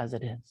accept it as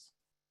it is.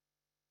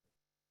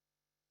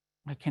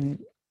 I can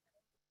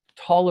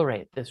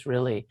tolerate this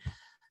really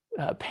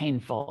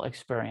painful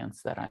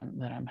experience that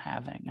I'm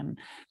having. And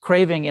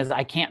craving is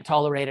I can't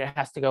tolerate it, it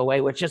has to go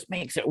away, which just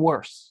makes it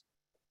worse,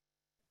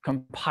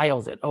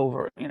 compiles it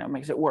over,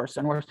 makes it worse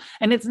and worse.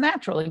 And it's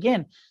natural.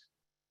 Again,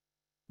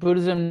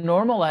 Buddhism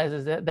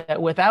normalizes it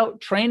that without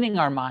training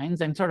our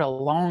minds and sort of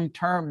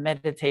long-term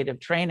meditative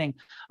training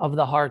of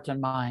the heart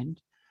and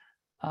mind,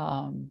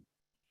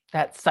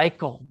 that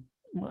cycle,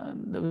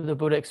 the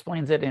Buddha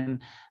explains it in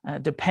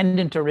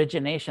dependent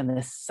origination,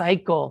 this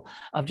cycle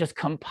of just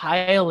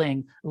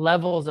compiling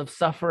levels of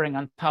suffering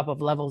on top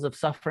of levels of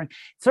suffering,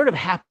 it sort of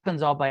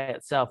happens all by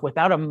itself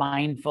without a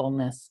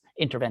mindfulness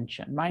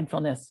intervention.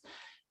 Mindfulness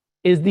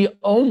is the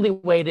only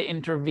way to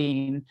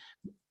intervene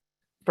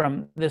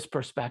from this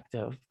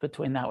perspective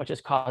between that which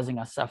is causing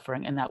us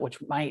suffering and that which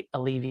might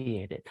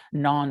alleviate it,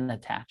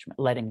 non-attachment,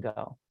 letting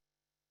go.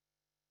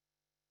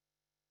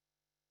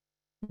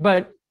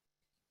 But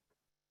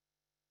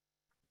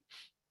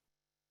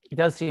it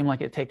does seem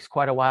like it takes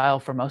quite a while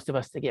for most of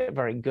us to get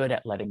very good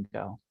at letting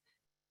go.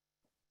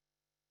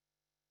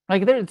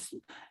 Like there's,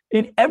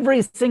 in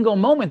every single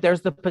moment,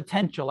 there's the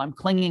potential. I'm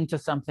clinging to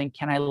something.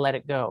 Can I let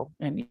it go?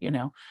 And,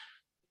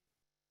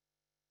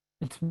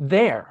 it's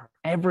there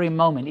every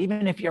moment,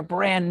 even if you're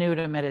brand new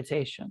to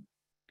meditation.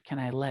 Can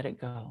I let it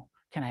go?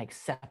 Can I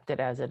accept it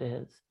as it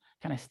is?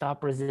 Can I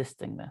stop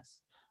resisting this?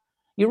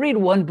 You read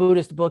one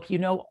Buddhist book, you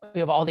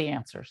have all the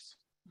answers.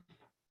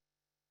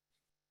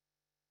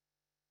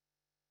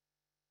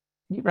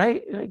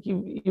 Right? Like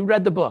you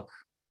read the book.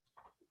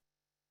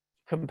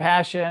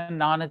 Compassion,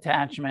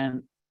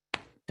 non-attachment,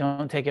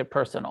 don't take it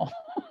personal.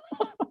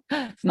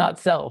 It's not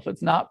self,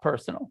 it's not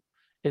personal.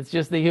 It's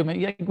just the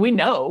human, we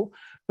know,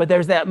 but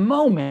there's that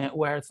moment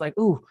where it's like,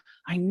 ooh,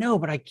 I know,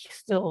 but I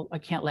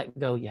can't let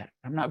go yet.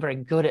 I'm not very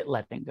good at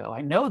letting go.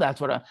 I know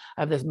that's what I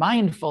have, this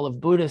mind full of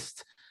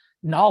Buddhist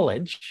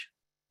knowledge.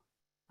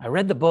 I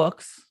read the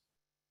books,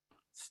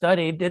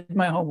 studied, did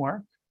my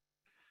homework,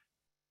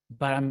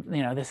 but I'm,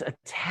 this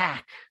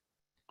attack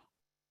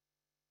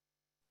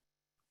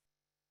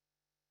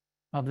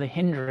of the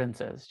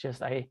hindrances,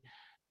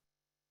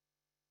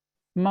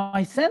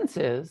 my sense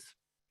is,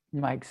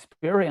 my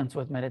experience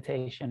with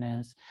meditation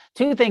is,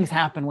 two things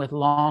happen with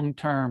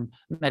long-term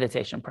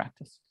meditation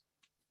practice.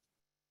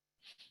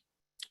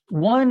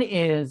 One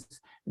is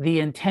the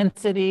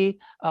intensity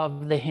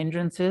of the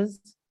hindrances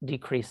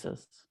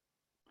decreases.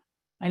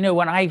 I know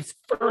when I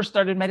first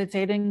started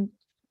meditating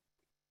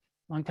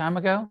a long time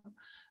ago,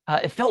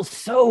 it felt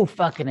so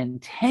fucking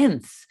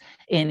intense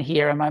in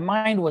here, and my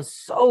mind was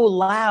so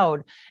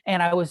loud,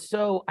 and I was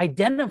so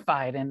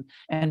identified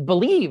and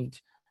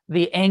believed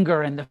the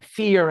anger and the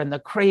fear and the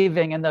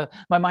craving and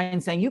my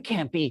mind saying, you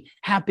can't be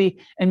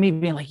happy, and me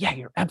being like, yeah,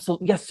 you're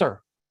absolutely, yes, sir.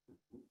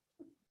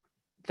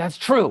 That's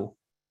true.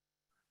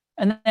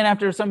 And then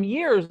after some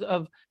years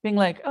of being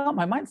like, oh,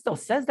 my mind still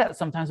says that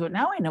sometimes, but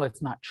now I know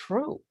it's not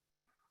true.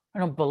 I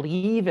don't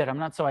believe it. I'm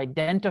not so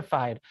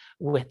identified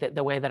with it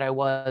the way that I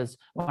was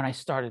when I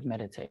started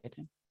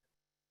meditating.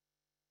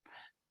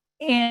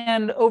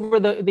 And over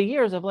the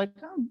years of like,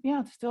 oh, yeah,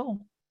 it's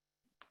still,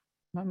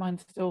 my mind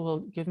still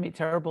will give me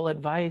terrible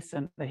advice,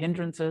 and the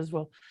hindrances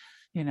will,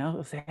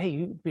 say, hey,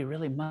 you'd be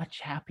really much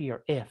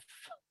happier if.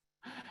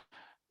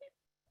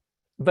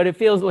 But it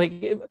feels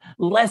like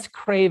less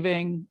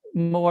craving,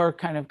 more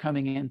kind of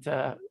coming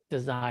into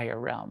desire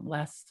realm,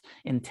 less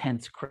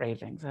intense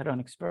cravings. I don't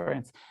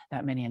experience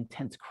that many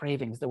intense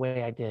cravings the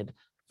way I did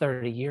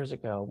 30 years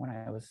ago when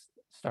I was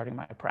starting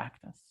my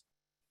practice.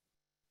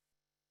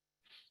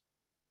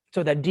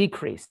 So that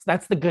decrease,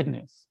 that's the good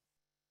news.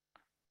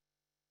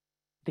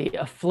 The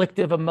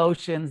afflictive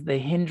emotions, the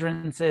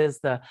hindrances,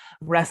 the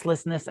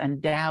restlessness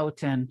and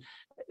doubt and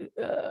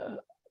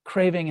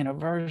craving and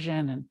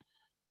aversion, and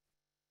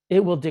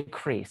it will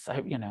decrease.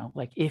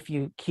 Like if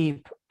you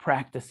keep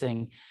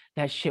practicing,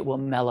 that shit will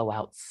mellow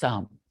out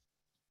some.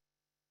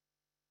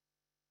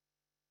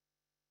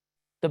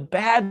 The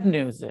bad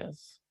news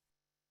is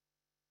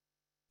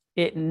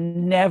it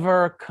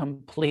never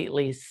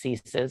completely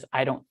ceases,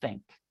 I don't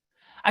think.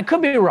 I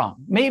could be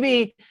wrong.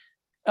 Maybe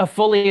a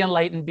fully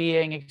enlightened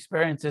being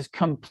experiences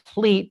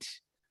complete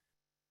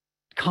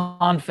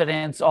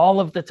confidence all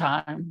of the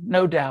time,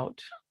 no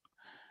doubt.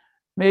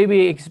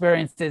 Maybe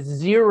experiences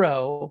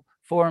zero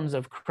forms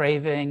of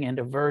craving and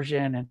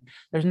aversion, and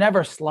there's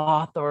never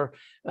sloth or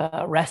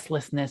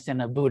restlessness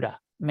in a Buddha,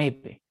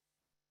 maybe.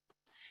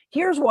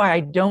 Here's why I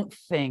don't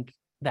think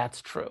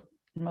that's true.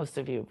 Most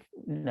of you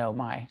know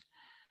my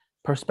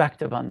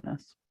perspective on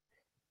this.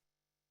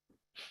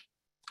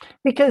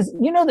 Because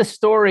the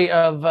story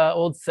of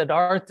old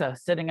Siddhartha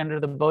sitting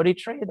under the Bodhi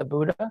tree, the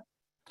Buddha?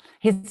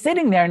 He's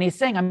sitting there and he's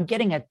saying, I'm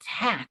getting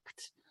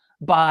attacked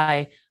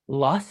by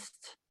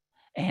lust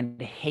and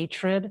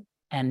hatred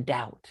and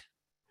doubt.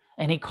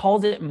 And he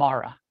calls it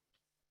Mara.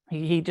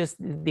 He just,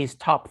 these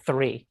top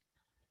three: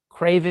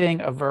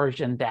 craving,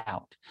 aversion,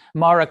 doubt.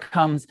 Mara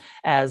comes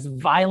as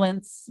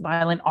violent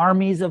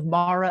armies of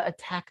Mara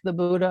attack the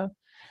Buddha.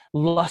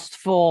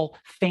 Lustful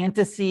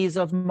fantasies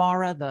of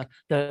Mara,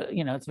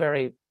 it's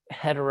very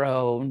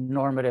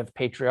heteronormative,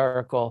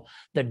 patriarchal.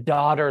 The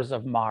daughters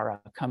of Mara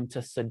come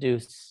to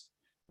seduce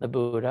the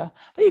Buddha.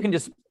 But you can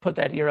just put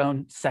that your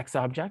own sex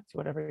object,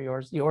 whatever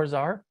yours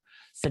are.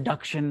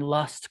 Seduction,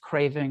 lust,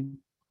 craving.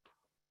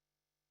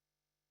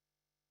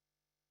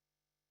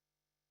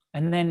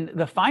 And then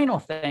the final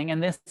thing,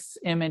 and this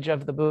image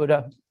of the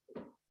Buddha,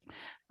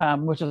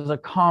 which is a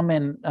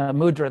common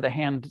mudra, the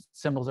hand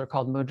symbols are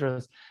called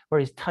mudras, where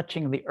he's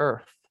touching the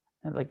earth.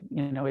 And like,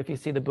 if you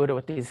see the Buddha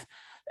with these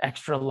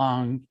extra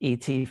long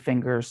ET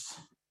fingers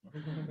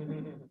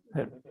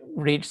that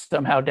reach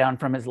somehow down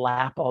from his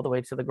lap all the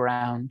way to the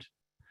ground.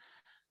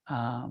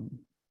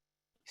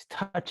 He's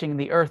touching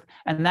the earth.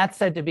 And that's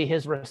said to be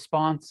his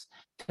response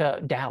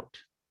to doubt.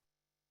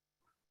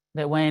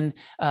 That when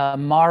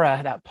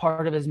Mara, that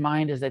part of his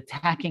mind, is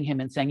attacking him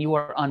and saying, you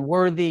are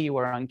unworthy, you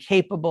are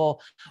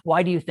incapable,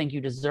 why do you think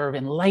you deserve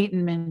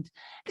enlightenment?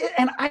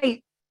 And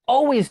I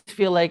always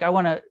feel like I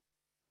want to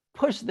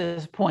push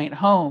this point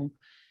home.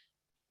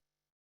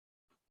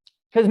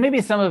 Because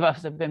maybe some of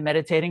us have been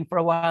meditating for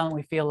a while and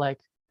we feel like,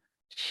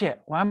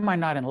 shit, why am I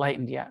not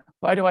enlightened yet?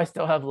 Why do I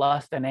still have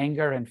lust and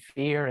anger and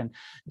fear and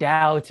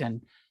doubt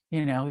and,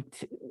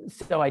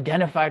 so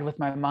identified with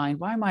my mind?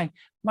 Why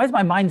is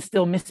my mind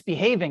still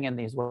misbehaving in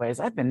these ways?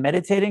 I've been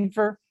meditating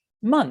for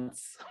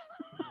months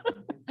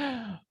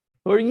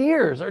or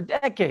years or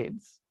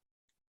decades.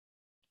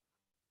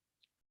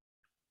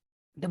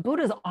 The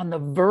Buddha's on the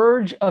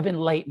verge of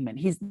enlightenment.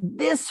 He's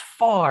this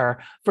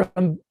far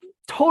from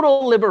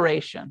total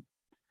liberation.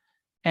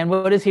 And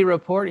what does he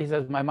report? He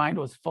says, my mind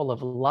was full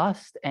of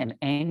lust and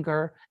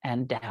anger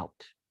and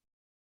doubt.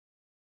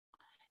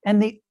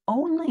 And the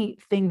only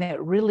thing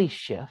that really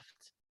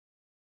shifts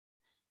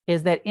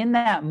is that in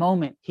that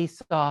moment, he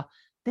saw,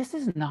 this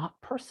is not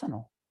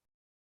personal.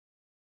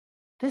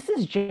 This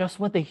is just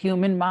what the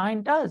human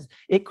mind does.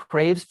 It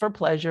craves for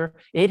pleasure.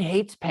 It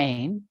hates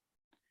pain.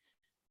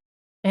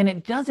 And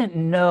it doesn't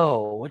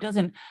know,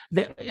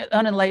 the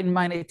unenlightened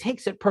mind, it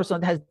takes it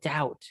personal, it has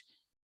doubt.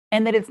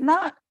 And that it's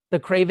not the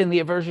craving, the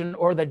aversion,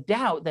 or the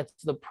doubt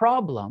that's the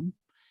problem.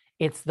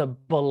 It's the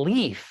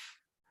belief.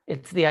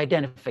 It's the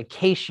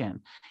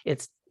identification.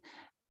 Does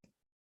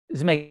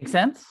it make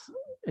sense?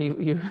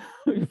 You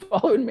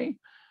followed me?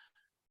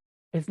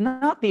 It's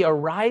not the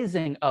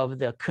arising of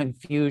the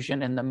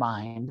confusion in the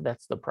mind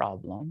that's the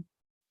problem.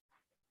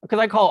 Because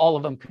I call all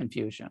of them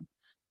confusion.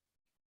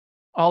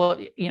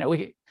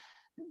 We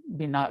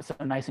be not so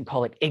nice and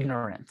call it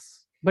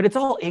ignorance, but it's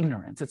all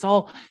ignorance. It's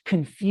all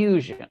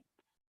confusion.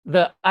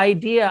 The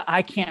idea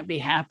I can't be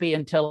happy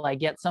until I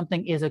get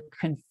something is a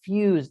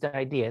confused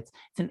idea. It's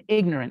an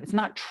ignorant, it's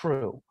not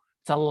true.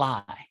 It's a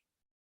lie.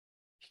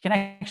 You can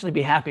actually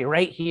be happy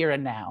right here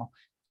and now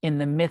in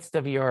the midst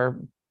of your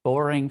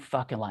boring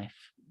fucking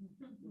life.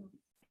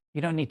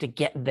 You don't need to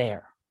get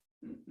there.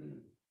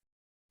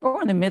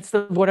 Or in the midst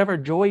of whatever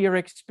joy you're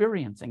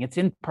experiencing. It's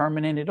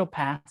impermanent, it'll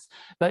pass.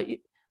 But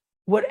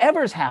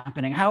whatever's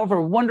happening,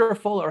 however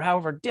wonderful or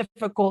however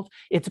difficult,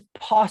 it's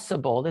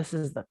possible, this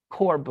is the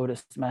core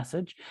Buddhist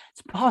message,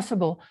 it's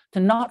possible to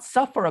not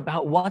suffer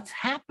about what's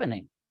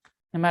happening,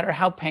 no matter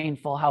how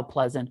painful, how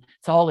pleasant,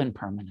 it's all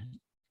impermanent.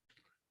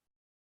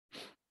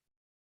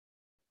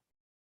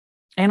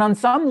 And on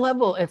some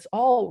level, it's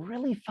all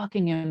really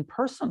fucking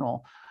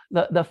impersonal,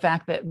 the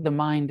fact that the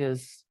mind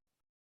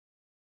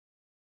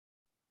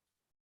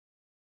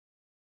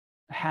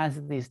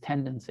has these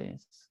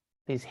tendencies,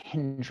 these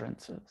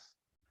hindrances.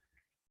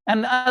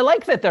 And I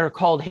like that they're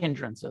called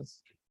hindrances.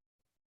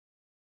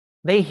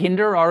 They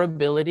hinder our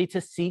ability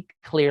to see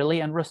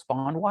clearly and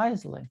respond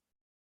wisely.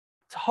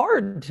 It's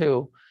hard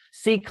to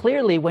see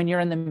clearly when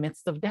you're in the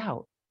midst of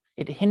doubt.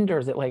 It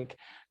hinders, it like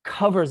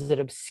covers, it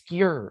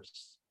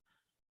obscures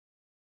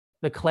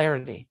the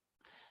clarity.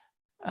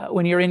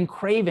 When you're in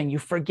craving, you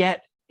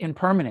forget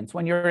impermanence.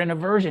 When you're in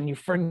aversion, you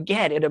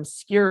forget, it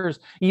obscures.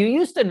 You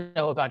used to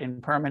know about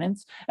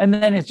impermanence, and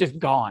then it's just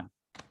gone.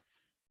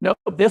 Nope,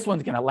 this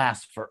one's going to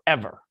last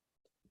forever.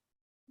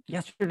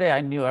 Yesterday,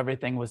 I knew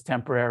everything was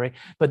temporary,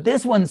 but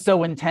this one's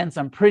so intense,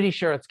 I'm pretty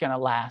sure it's going to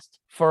last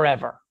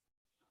forever.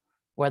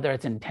 Whether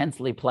it's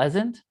intensely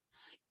pleasant,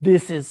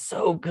 this is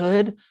so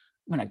good,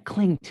 I'm going to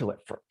cling to it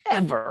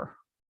forever.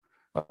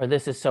 Or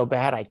this is so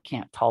bad, I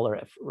can't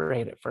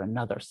tolerate it for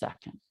another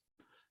second.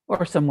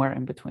 Or somewhere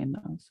in between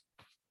those.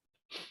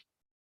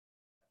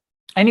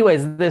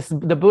 Anyways,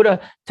 the Buddha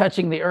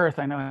touching the earth,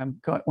 I know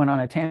I went on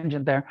a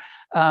tangent there.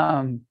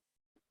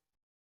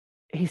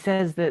 He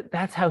says that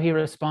that's how he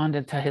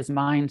responded to his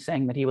mind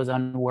saying that he was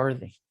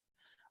unworthy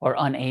or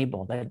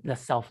unable, the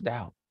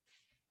self-doubt.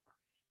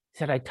 He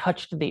said, I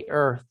touched the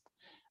earth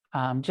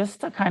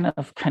just to kind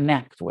of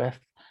connect with,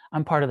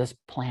 I'm part of this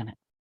planet.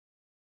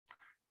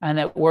 And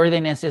that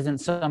worthiness isn't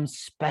some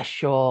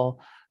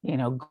special,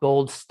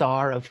 gold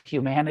star of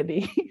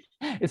humanity.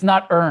 It's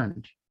not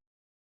earned.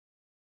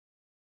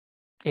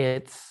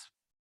 It's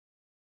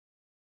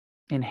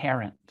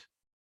inherent.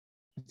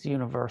 It's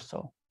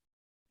universal.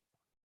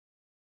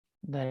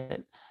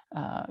 That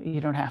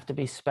you don't have to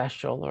be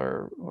special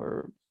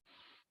or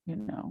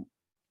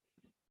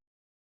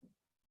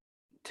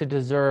to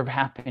deserve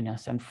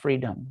happiness and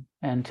freedom,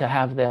 and to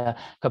have the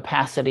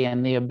capacity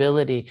and the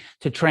ability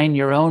to train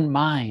your own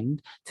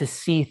mind to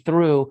see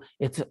through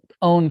its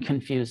own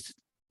confused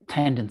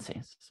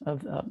tendencies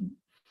of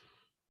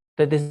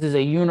that this is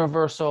a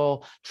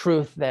universal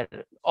truth that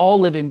all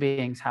living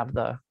beings have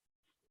the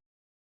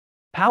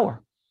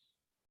power,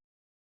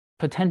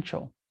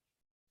 potential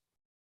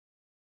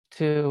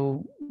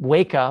to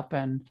wake up,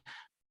 and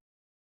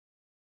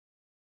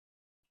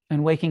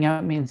waking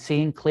up means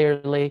seeing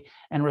clearly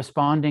and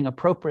responding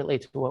appropriately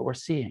to what we're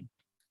seeing.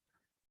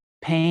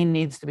 Pain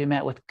needs to be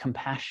met with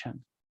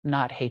compassion,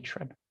 not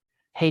hatred.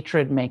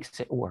 Hatred makes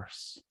it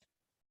worse.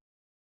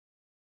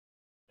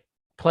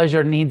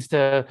 Pleasure needs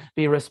to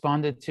be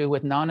responded to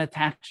with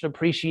non-attached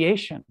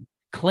appreciation.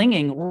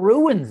 Clinging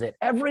ruins it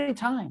every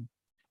time.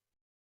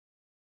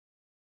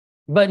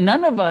 But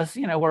none of us,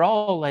 we're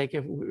all like,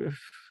 if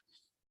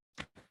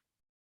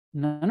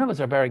none of us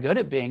are very good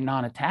at being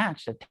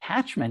non-attached.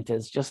 Attachment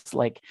is just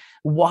like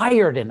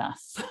wired in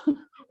us.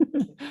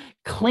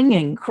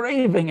 clinging,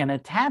 craving, and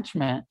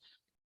attachment.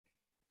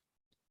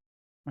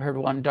 I heard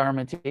one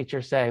Dharma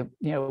teacher say,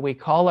 we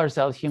call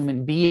ourselves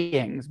human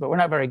beings, but we're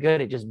not very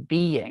good at just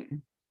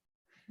being.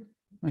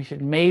 We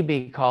should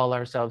maybe call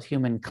ourselves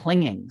human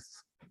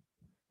clingings,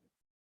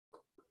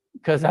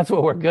 because that's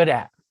what we're good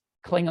at,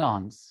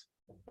 Klingons.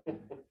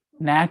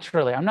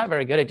 Naturally, I'm not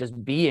very good at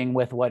just being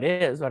with what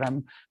is, but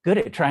I'm good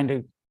at trying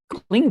to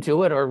cling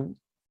to it or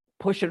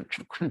push it,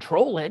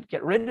 control it,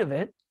 get rid of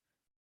it.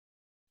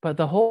 But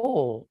the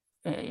whole,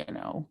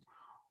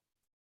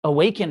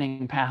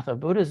 awakening path of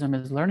Buddhism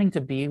is learning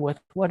to be with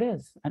what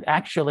is and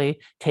actually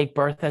take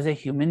birth as a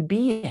human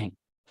being.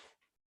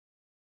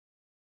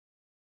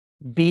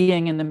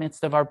 Being in the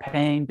midst of our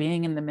pain,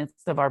 being in the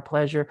midst of our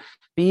pleasure,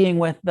 being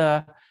with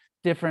the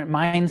different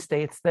mind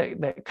states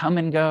that come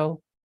and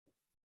go.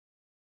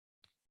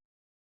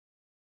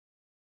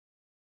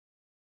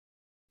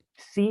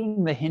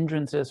 Seeing the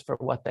hindrances for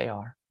what they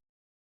are.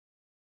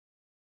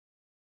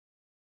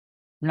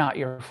 Not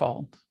your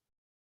fault.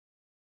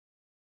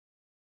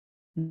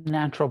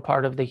 Natural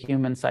part of the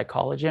human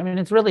psychology. I mean,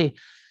 it's really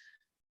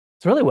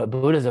what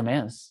Buddhism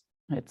is.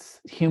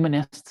 It's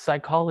humanist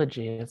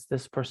psychology. It's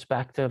this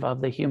perspective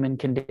of the human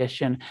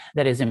condition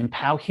that is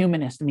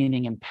humanist,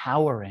 meaning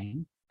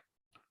empowering,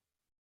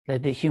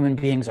 that the human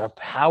beings are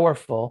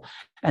powerful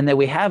and that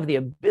we have the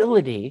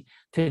ability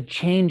to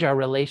change our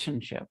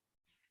relationship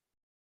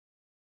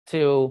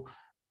to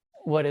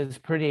what is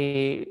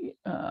pretty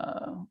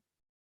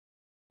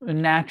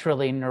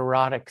naturally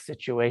neurotic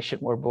situation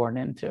we're born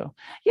into,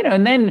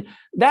 and then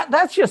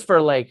that's just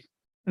for like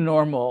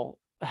normal,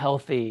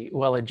 healthy,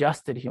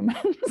 well-adjusted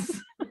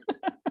humans.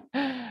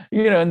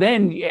 And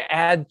then you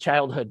add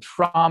childhood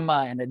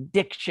trauma and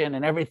addiction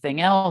and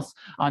everything else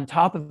on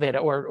top of it,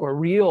 or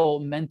real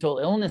mental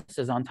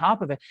illnesses on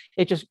top of it.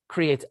 It just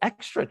creates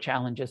extra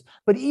challenges.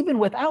 But even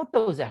without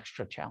those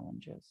extra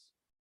challenges,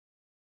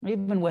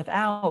 even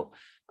without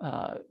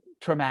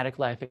traumatic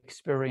life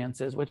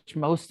experiences, which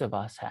most of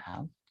us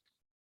have,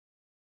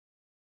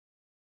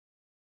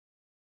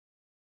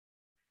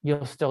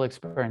 you'll still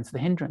experience the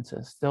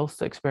hindrances, still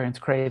experience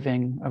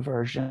craving,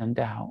 aversion,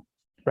 doubt,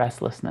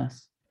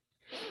 restlessness.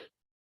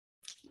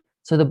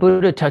 So the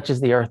Buddha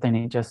touches the earth and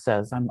he just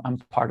says, I'm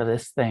part of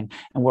this thing,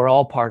 and we're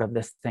all part of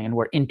this thing, and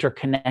we're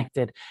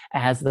interconnected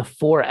as the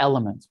four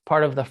elements.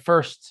 Part of the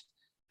first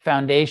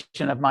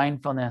foundation of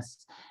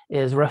mindfulness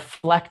is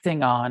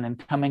reflecting on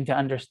and coming to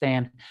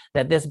understand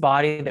that this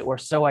body that we're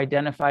so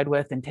identified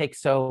with and take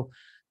so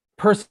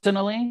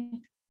personally,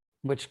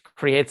 which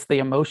creates the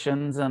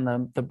emotions and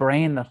the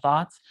brain, the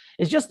thoughts,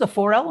 is just the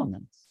four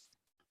elements.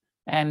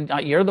 And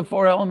you're the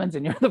four elements,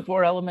 and you're the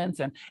four elements,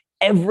 and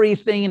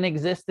everything in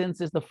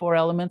existence is the four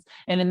elements.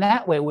 And in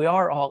that way, we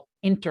are all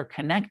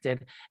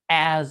interconnected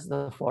as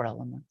the four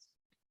elements.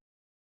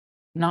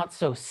 Not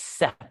so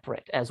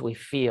separate as we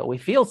feel. We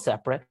feel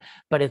separate,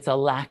 but it's a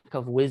lack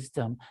of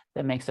wisdom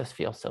that makes us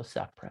feel so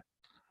separate.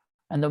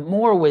 And the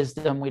more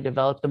wisdom we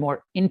develop, the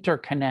more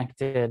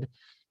interconnected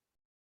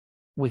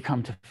we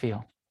come to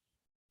feel.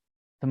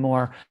 The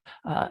more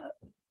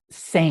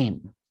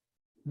sane,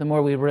 the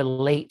more we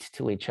relate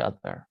to each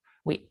other,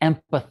 we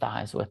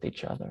empathize with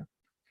each other.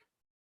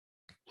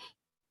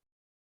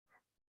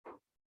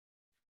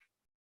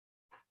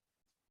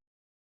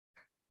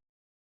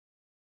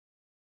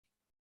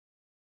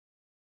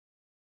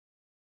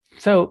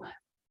 So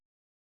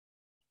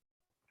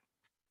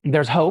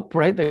there's hope,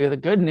 right? The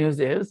good news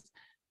is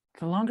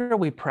the longer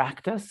we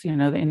practice,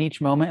 in each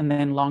moment, and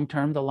then long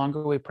term, the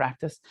longer we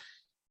practice,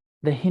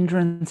 the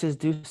hindrances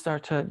do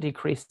start to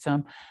decrease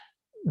some.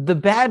 The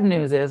bad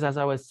news is, as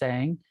I was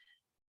saying,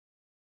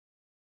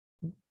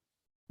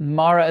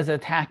 Mara is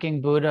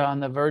attacking Buddha on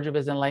the verge of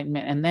his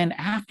enlightenment. And then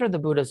after the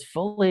Buddha's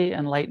fully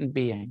enlightened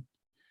being,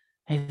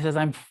 he says,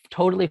 I'm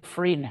totally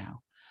free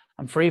now.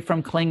 I'm free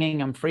from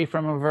clinging. I'm free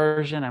from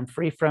aversion. I'm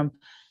free from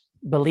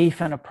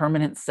belief in a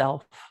permanent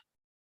self.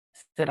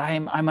 That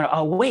I'm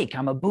awake.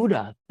 I'm a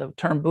Buddha. The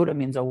term Buddha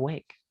means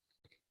awake.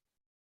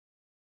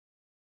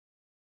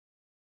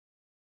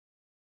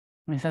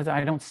 And he says,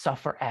 I don't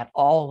suffer at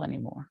all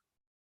anymore.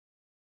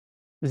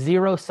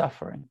 Zero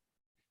suffering.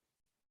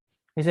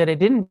 He said, I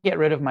didn't get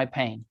rid of my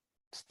pain.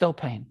 Still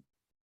pain.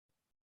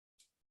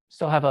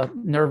 Still have a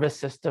nervous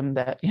system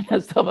that,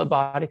 still have a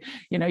body.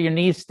 Your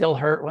knees still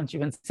hurt once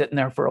you've been sitting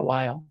there for a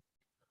while.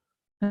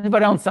 But I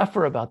don't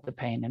suffer about the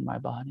pain in my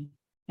body.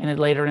 And then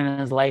later in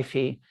his life,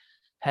 he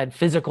had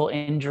physical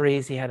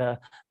injuries. He had a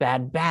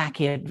bad back.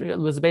 He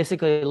was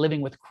basically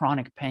living with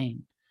chronic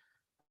pain.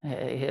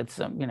 He had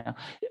some,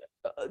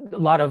 a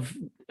lot of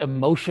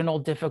emotional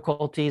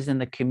difficulties in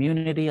the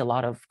community, a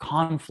lot of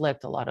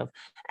conflict, a lot of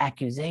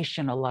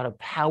accusation, a lot of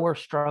power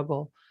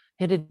struggle.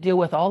 He had to deal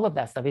with all of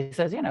that stuff. He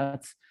says,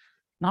 it's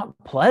not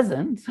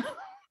pleasant.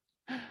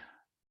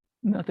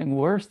 Nothing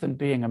worse than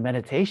being a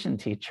meditation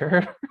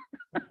teacher.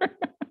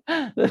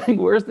 Nothing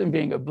worse than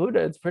being a Buddha.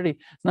 It's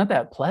not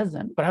that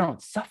pleasant, but I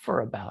don't suffer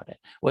about it,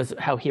 was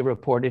how he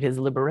reported his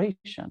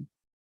liberation.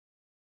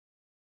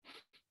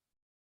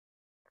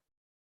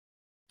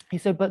 He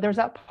said, but there's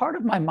that part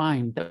of my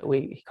mind that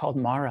he called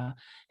Mara,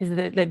 is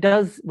that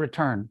does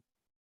return.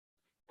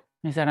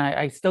 He said,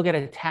 I still get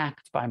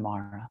attacked by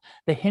Mara.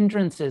 The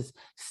hindrances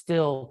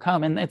still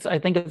come. And I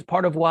think it's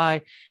part of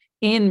why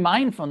in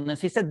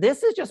mindfulness, he said,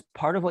 this is just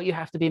part of what you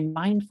have to be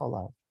mindful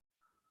of.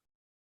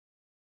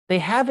 They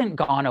haven't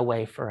gone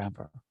away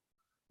forever.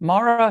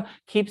 Mara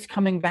keeps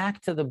coming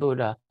back to the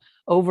Buddha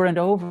over and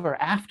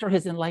over after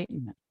his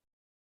enlightenment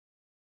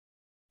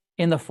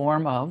in the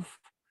form of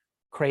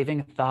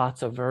craving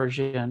thoughts,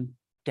 aversion,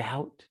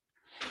 doubt.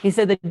 He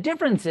said the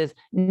difference is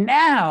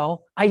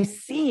now I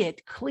see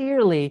it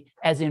clearly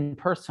as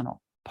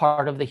impersonal,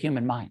 part of the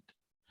human mind.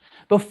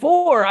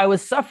 Before, I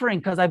was suffering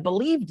because I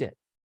believed it.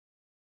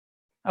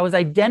 I was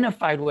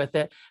identified with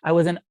it. I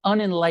was an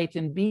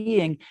unenlightened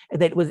being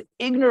that was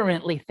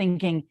ignorantly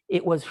thinking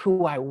it was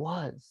who I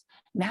was.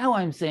 Now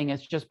I'm saying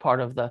it's just part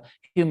of the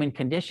human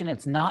condition.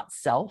 It's not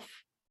self,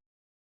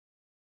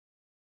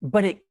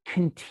 but it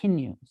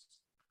continues.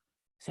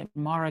 So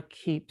Mara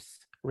keeps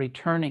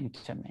returning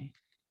to me.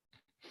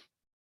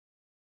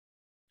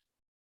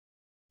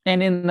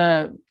 And in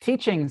the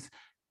teachings,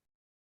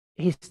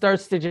 he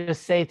starts to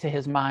just say to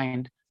his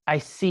mind, I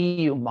see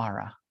you,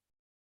 Mara.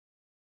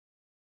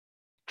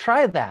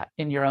 Try that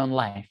in your own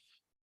life.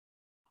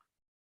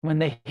 When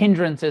the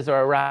hindrances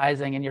are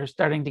arising and you're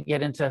starting to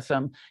get into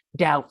some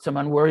doubt, some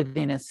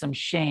unworthiness, some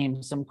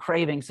shame, some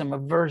craving, some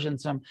aversion,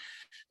 some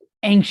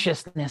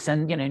anxiousness,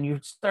 and you're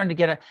starting to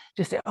get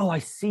just say, oh, I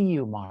see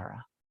you,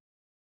 Mara.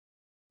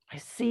 I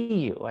see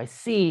you. I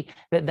see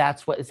that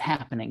that's what is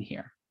happening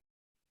here.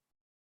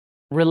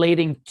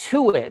 Relating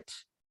to it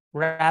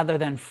rather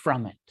than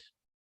from it.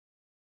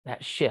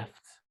 That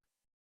shift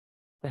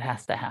that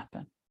has to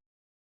happen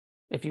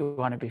if you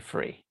want to be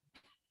free.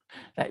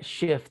 That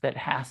shift that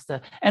has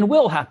to and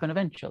will happen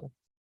eventually.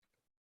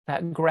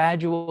 That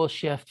gradual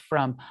shift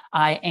from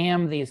I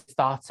am these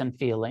thoughts and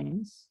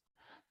feelings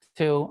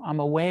to I'm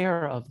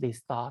aware of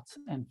these thoughts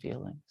and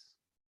feelings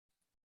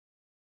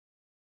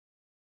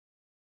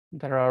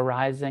that are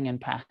arising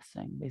and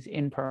passing, these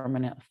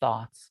impermanent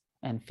thoughts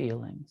and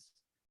feelings.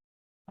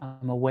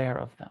 I'm aware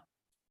of them.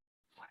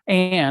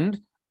 And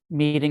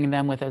meeting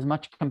them with as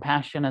much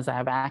compassion as I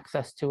have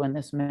access to in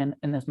this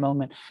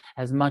moment,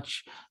 as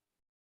much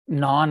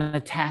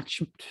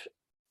non-attached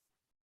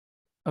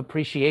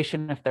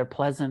appreciation if they're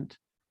pleasant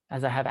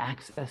as I have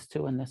access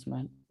to in this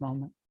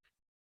moment.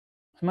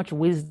 As much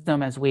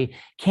wisdom as we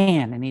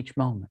can in each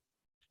moment.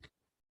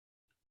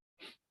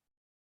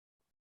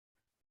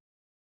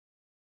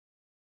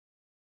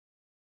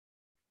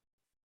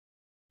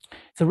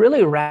 It's a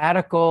really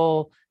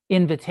radical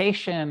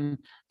invitation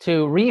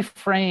to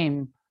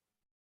reframe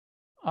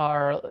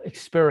our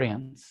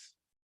experience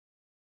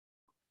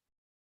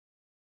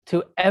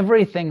to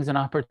everything's an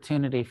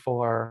opportunity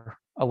for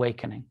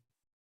awakening.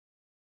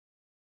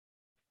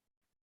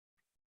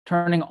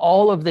 Turning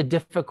all of the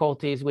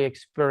difficulties we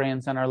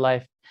experience in our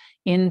life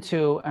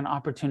into an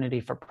opportunity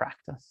for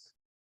practice.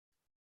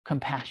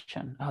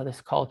 Compassion. Oh,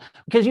 this called,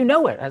 because you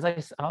know it, as I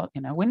said,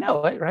 we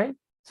know it, right?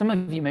 Some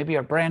of you maybe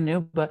are brand new,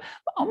 but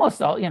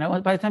almost all,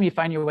 by the time you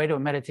find your way to a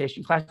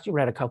meditation class, you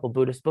read a couple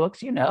Buddhist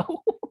books,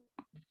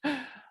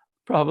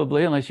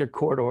 probably, unless you're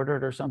court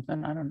ordered or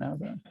something. I don't know.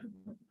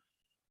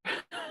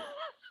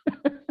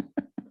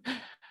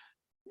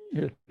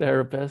 Your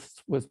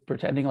therapist was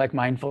pretending like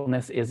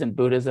mindfulness isn't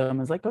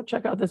Buddhism. It's like, go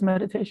check out this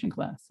meditation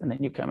class. And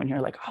then you come in here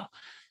like, oh,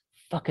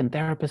 fucking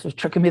therapist was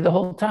tricking me the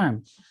whole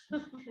time.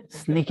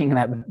 Sneaking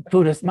that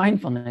Buddhist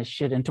mindfulness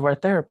shit into our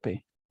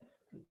therapy.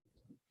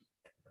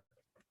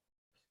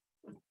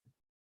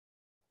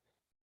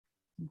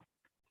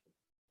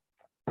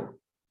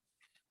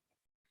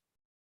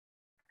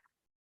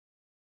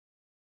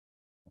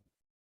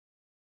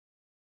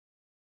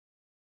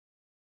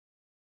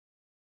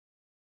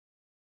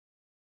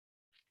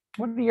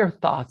 What are your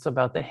thoughts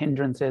about the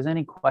hindrances?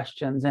 Any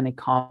questions, any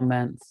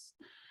comments,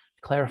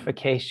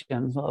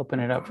 clarifications? We'll open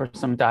it up for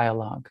some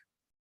dialogue.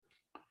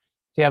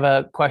 If you have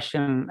a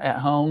question at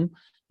home,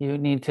 you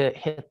need to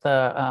hit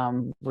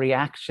the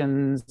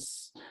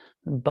reactions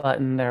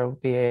button. There will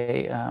be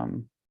a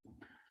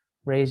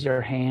raise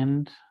your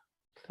hand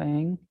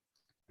thing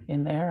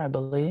in there, I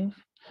believe.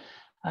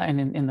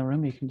 And in the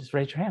room, you can just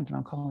raise your hand and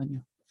I'll call on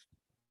you.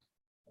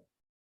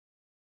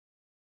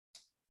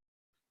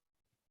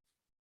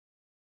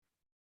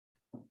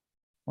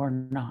 Or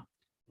not.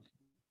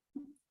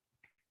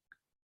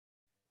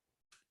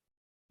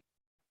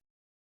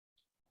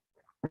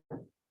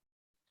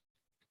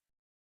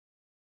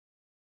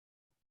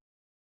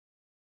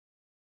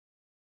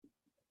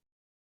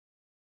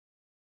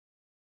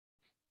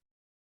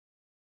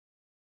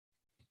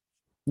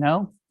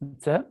 No,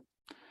 that's it.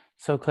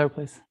 So Claire,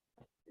 please.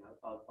 Yeah,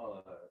 I'll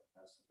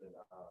ask something.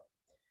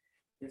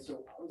 Yeah,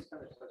 so I was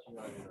kind of touching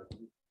on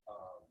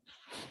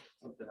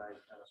something I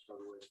kind of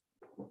struggle with,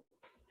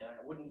 and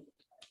I wouldn't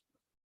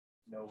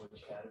know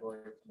which category,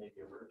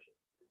 maybe aversion,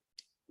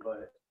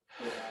 but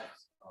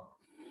perhaps on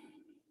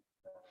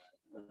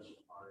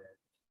it.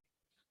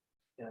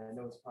 And I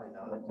know it's probably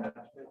not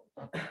attachment,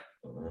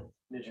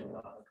 initial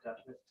not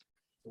attachment,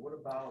 So what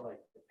about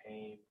like the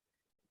pain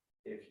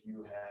if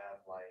you have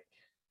like,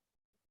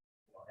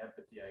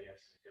 empathy, I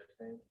guess is a good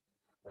thing,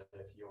 but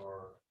if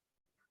you're,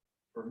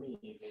 for me,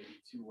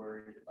 maybe too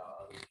worried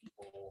about other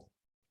people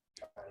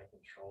trying to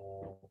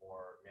control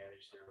or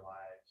manage their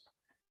lives,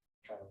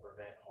 trying to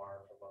prevent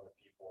harm from other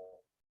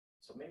people.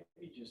 So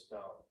maybe just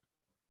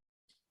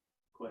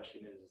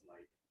question is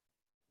like,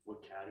 what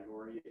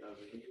category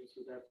of hindrance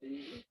would that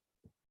be?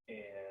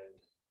 And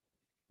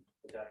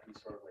would that be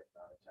sort of like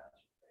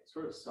non-attachment thing?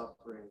 Sort of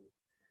suffering.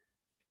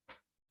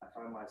 I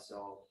find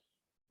myself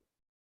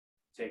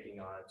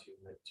taking on too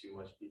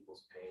much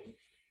people's pain,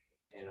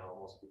 and it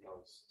almost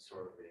becomes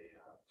sort of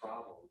a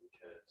problem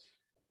because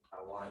I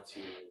want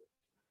to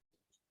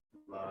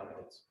love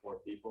and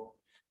support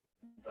people,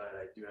 but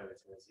I do have a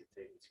tendency of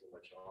taking too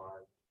much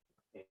on,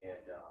 and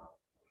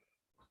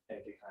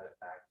it can kind of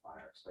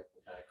backfire. So I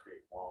can kind of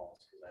create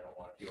walls because I don't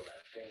want to feel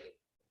that pain,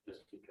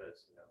 just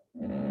because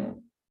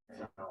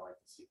I don't like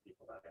to see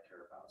people that I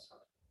care about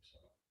suffering. So.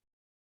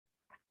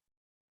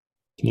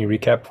 Can you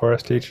recap for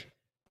us, Teach?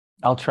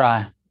 I'll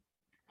try.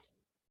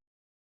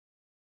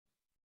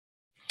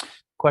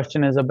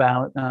 Question is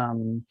about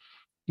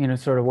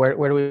sort of where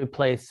do we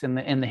place in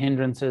the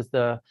hindrances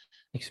the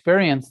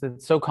experience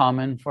that's so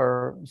common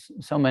for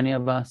so many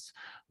of us,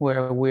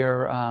 where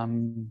we're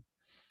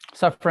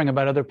suffering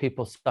about other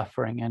people's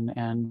suffering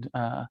and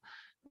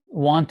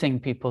wanting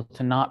people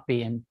to not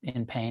be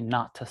in pain,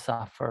 not to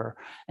suffer.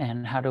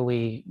 And how do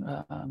we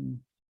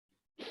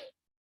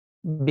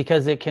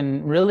because it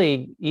can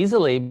really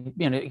easily,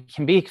 it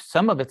can be,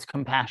 some of it's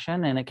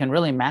compassion, and it can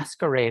really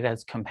masquerade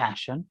as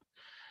compassion.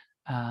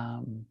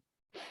 And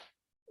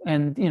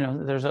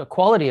there's a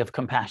quality of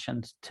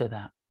compassion to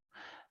that.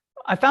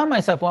 I found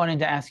myself wanting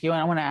to ask you, and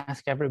I want to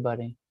ask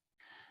everybody,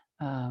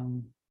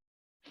 and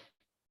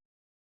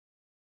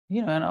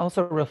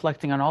also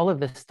reflecting on all of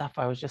this stuff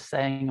I was just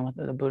saying and with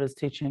the Buddha's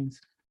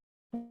teachings.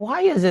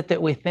 Why is it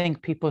that we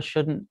think people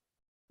shouldn't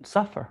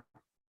suffer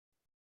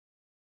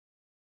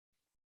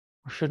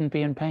or shouldn't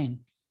be in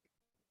pain?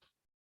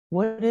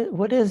 What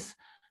is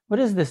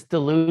this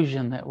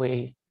delusion that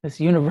this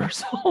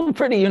universal,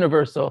 pretty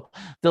universal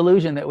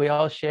delusion that we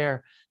all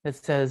share that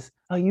says,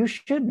 oh, you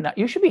should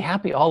be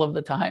happy all of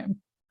the time.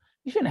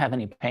 You shouldn't have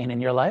any pain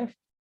in your life.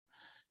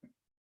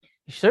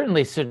 You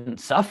certainly shouldn't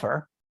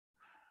suffer.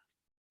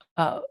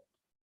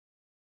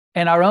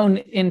 And our own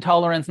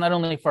intolerance, not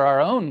only for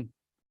our own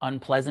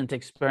unpleasant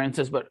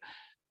experiences, but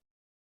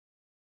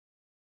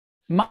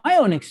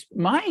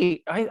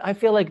I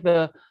feel like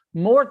the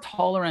more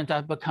tolerant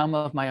I've become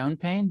of my own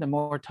pain, the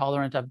more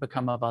tolerant I've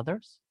become of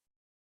others.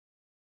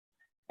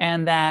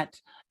 And that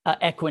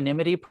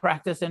equanimity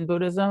practice in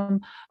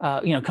Buddhism,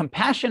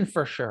 compassion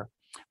for sure.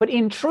 But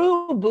in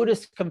true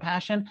Buddhist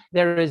compassion,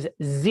 there is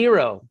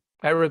zero,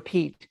 I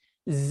repeat,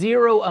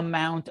 zero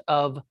amount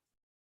of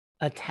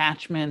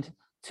attachment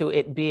to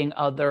it being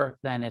other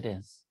than it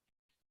is.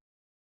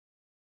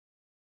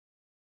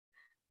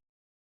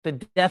 The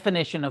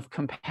definition of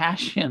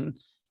compassion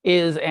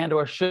is and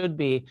or should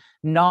be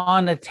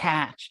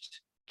non-attached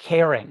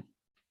caring.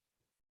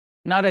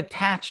 Not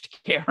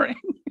attached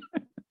caring.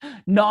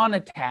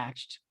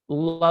 Non-attached,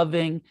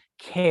 loving,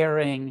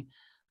 caring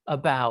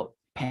about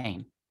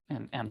pain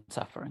and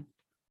suffering.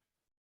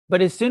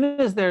 But as soon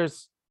as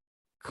there's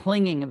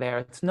clinging there,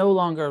 it's no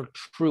longer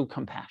true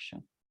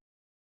compassion.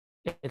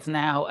 It's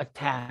now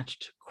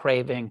attached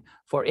craving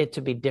for it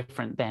to be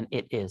different than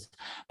it is.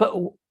 But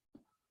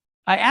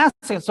I ask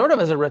it sort of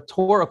as a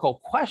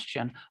rhetorical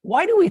question,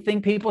 why do we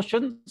think people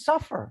shouldn't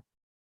suffer?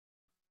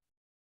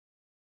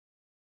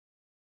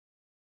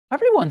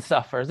 Everyone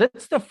suffers.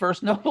 It's the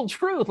first noble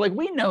truth. Like,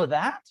 we know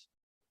that.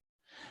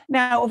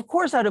 Now, of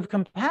course, out of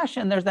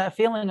compassion, there's that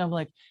feeling of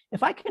like,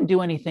 if I can do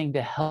anything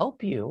to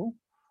help you,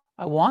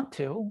 I want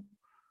to.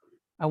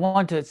 I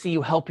want to see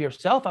you help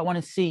yourself. I want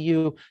to see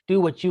you do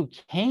what you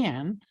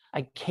can.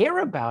 I care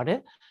about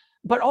it.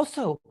 But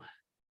also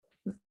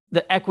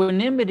the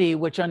equanimity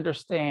which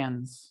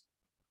understands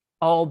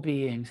all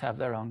beings have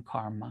their own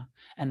karma,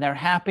 and their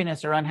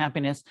happiness or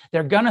unhappiness,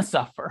 they're gonna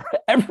suffer.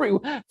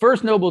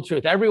 First noble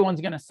truth,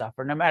 everyone's gonna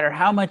suffer, no matter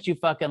how much you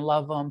fucking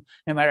love them,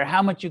 no matter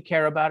how much you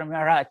care about them, no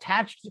matter how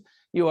attached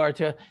you are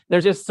to.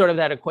 There's just sort of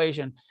that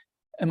equation.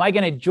 Am I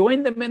gonna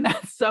join them in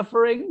that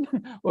suffering,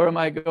 or am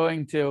I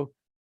going to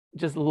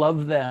just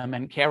love them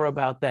and care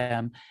about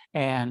them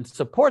and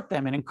support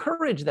them and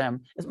encourage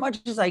them as much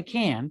as I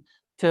can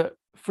to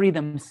free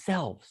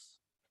themselves?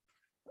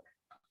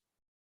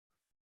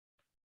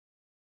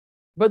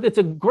 But it's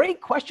a great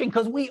question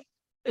because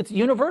it's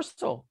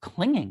universal,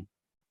 clinging,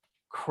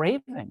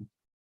 craving,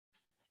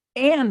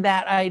 and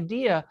that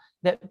idea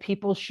that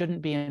people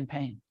shouldn't be in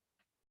pain.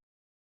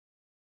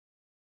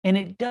 And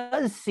it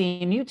does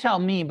seem, you tell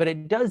me, but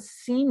it does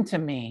seem to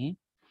me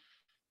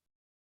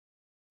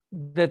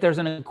that there's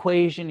an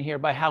equation here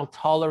by how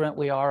tolerant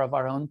we are of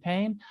our own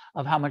pain,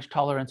 of how much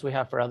tolerance we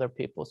have for other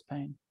people's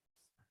pain.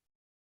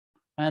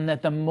 And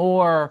that the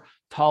more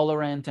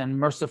tolerant and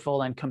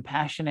merciful and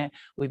compassionate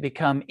we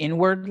become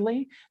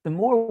inwardly, the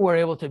more we're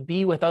able to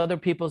be with other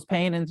people's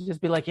pain and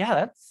just be like,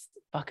 yeah,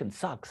 Fucking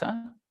sucks,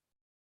 huh?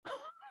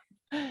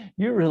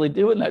 You're really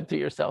doing that to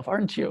yourself,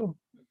 aren't you?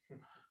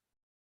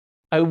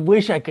 I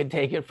wish I could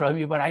take it from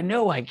you, but I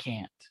know I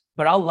can't.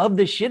 But I'll love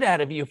the shit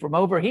out of you from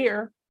over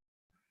here.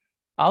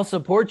 I'll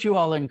support you.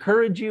 I'll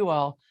encourage you.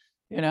 I'll,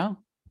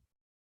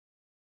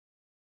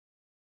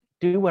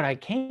 do what I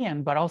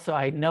can, but also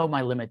I know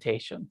my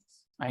limitations.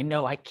 I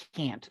know I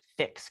can't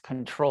fix,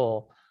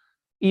 control.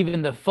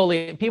 Even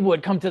people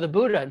would come to the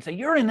Buddha and say,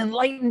 you're an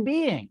enlightened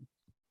being.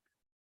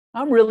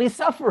 I'm really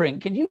suffering.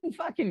 Can you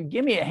fucking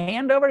give me a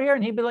hand over here?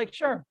 And he'd be like,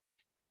 sure.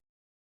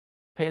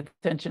 Pay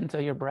attention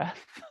to your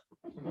breath.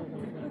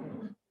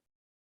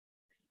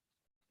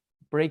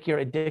 Break your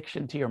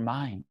addiction to your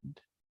mind.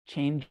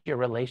 Change your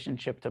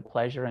relationship to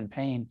pleasure and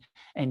pain.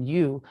 And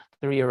you,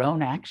 through your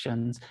own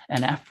actions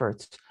and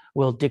efforts,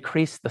 will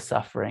decrease the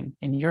suffering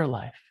in your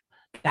life.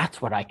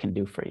 That's what I can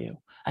do for you.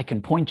 I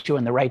can point you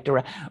in the right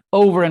direction.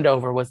 Over and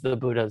over was the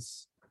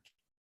Buddha's,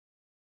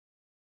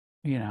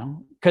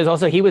 because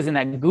also he was in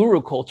that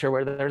guru culture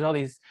where there's all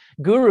these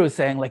gurus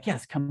saying like,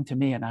 yes, come to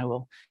me and I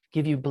will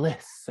give you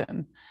bliss.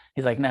 And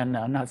he's like, no,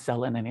 I'm not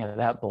selling any of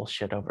that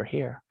bullshit over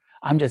here.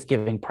 I'm just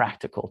giving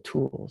practical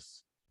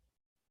tools.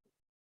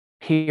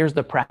 Here's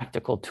the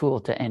practical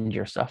tool to end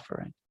your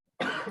suffering.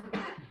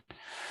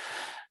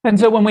 And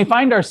so when we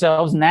find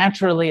ourselves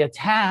naturally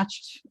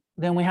attached,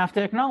 then we have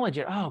to acknowledge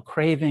it. Oh,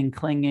 craving,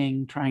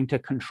 clinging, trying to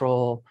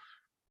control,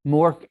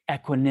 more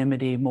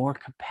equanimity, more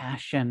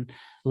compassion,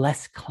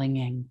 less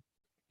clinging,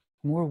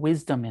 more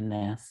wisdom in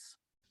this.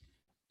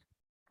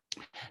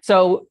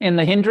 So in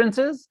the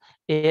hindrances,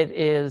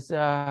 it's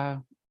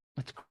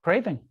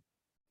craving.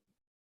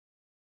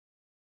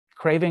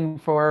 Craving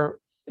for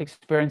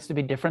experience to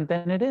be different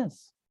than it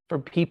is, for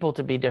people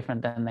to be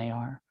different than they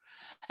are.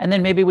 And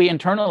then maybe we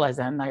internalize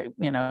that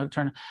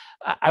and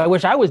I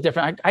wish I was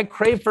different. I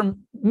crave for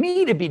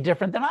me to be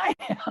different than I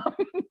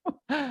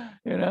am.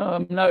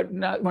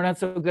 We're not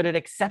so good at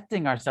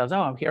accepting ourselves.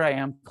 Oh, here I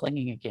am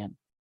clinging again.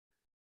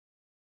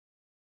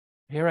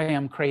 Here I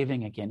am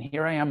craving again.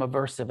 Here I am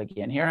aversive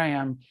again. Here I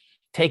am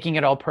taking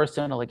it all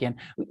personal again.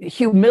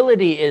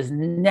 Humility is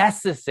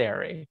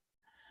necessary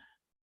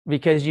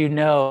because you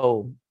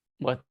know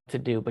what to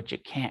do, but you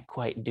can't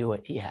quite do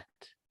it yet.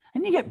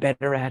 And you get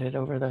better at it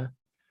over the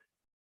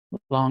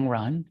long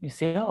run. You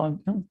see, oh,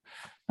 I'm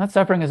not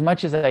suffering as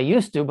much as I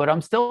used to, but I'm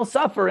still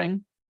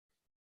suffering.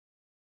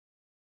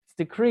 It's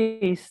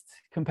decreased.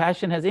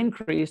 Compassion has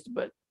increased,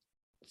 but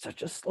it's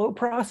such a slow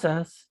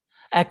process.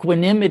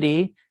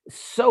 Equanimity is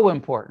so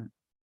important.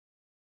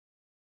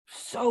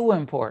 So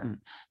important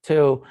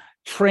to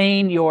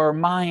train your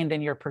mind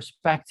and your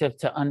perspective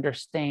to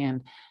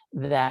understand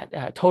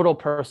that total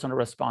personal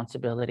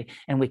responsibility,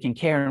 and we can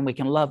care and we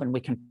can love and we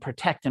can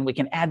protect and we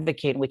can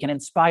advocate and we can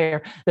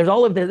inspire. There's a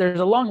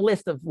long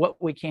list of what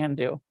we can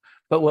do,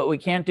 but what we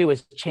can't do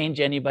is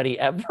change anybody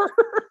ever.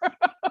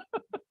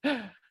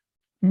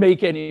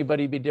 Make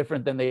anybody be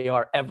different than they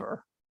are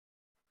ever.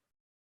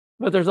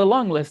 But there's a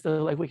long list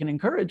of we can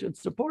encourage and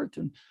support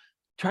and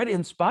try to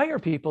inspire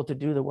people to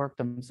do the work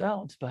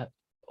themselves. But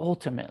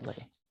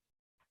ultimately,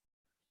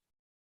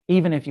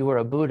 even if you were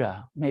a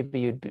Buddha, maybe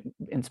you'd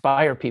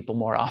inspire people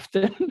more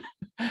often.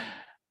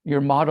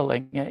 You're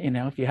modeling it,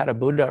 if you had a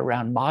Buddha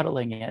around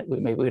modeling it,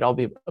 maybe we'd all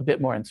be a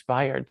bit more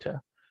inspired to.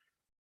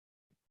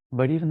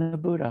 But even the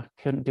Buddha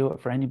couldn't do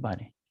it for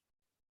anybody.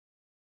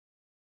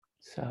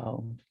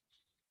 So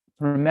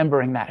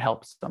remembering that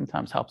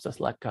sometimes helps us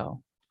let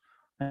go.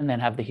 And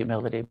then have the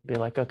humility to be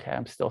like, okay,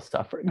 I'm still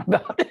suffering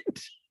about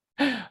it.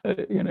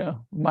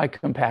 My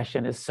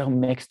compassion is so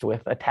mixed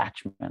with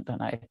attachment,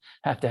 and I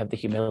have to have the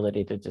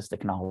humility to just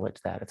acknowledge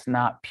that. It's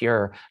not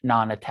pure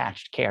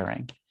non-attached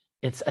caring.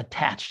 It's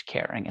attached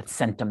caring. It's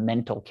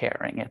sentimental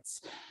caring.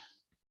 It's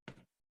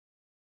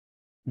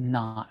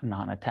not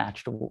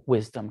non-attached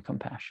wisdom,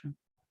 compassion.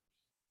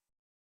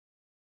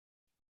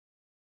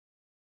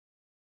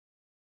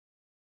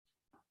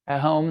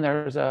 At home,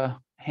 there's a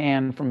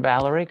hand from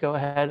Valerie. Go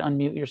ahead,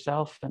 unmute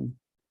yourself. And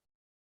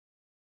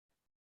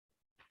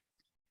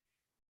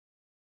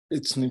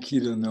it's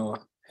Nikita Noah.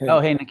 Hey. Oh,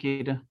 hey,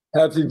 Nikita.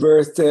 Happy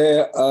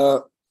birthday.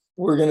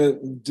 We're going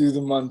to do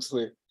the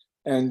monthly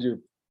and your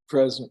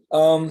present.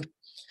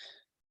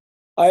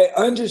 I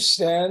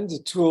understand the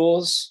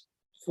tools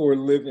for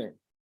living.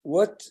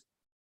 What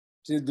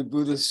did the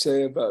Buddha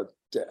say about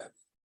death?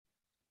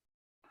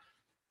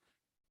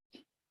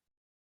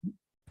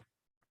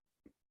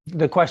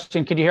 The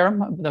question, could you hear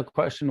him? The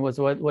question was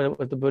what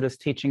was the Buddha's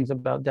teachings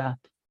about death?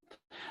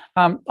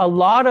 A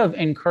lot of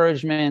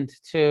encouragement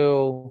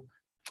to,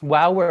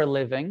 while we're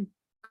living,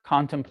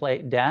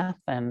 contemplate death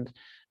and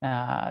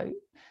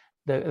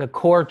the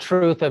core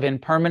truth of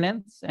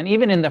impermanence. And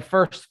even in the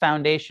first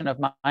foundation of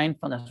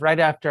mindfulness, right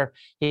after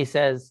he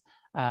says,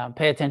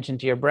 pay attention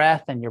to your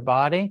breath and your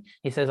body,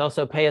 he says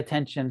also pay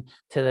attention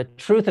to the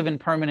truth of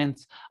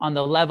impermanence on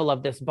the level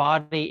of this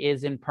body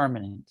is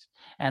impermanent.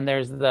 And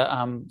there's the,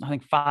 I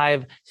think,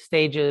 5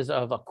 stages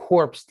of a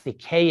corpse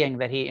decaying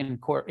that he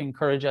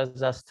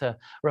encourages us to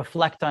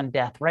reflect on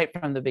death right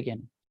from the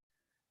beginning.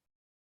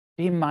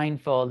 Be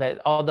mindful that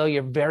although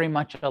you're very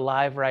much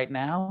alive right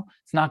now,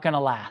 it's not going to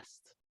last.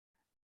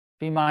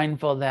 Be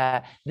mindful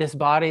that this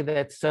body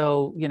that's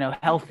so,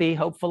 healthy,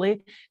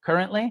 hopefully,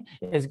 currently,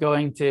 is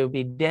going to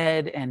be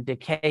dead and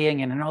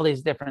decaying and in all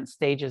these different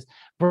stages.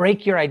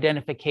 Break your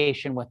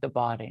identification with the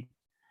body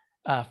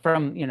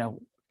from,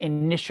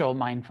 initial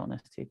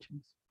mindfulness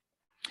teachings.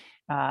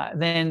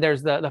 Then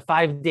there's the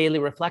 5 daily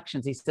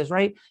reflections. He says,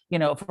 right,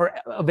 for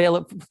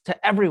available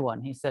to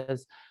everyone. He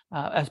says,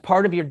 as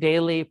part of your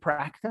daily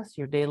practice,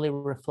 your daily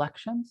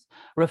reflections,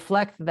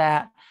 reflect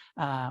that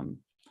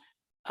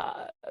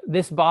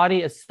this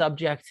body is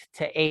subject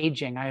to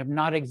aging. I am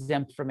not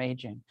exempt from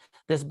aging.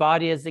 This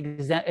body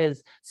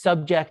is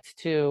subject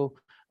to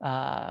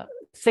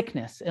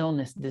sickness,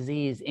 illness,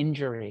 disease,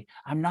 injury.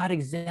 I'm not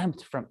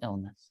exempt from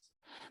illness.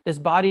 This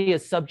body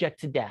is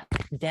subject to death.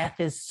 Death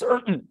is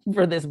certain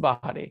for this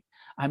body.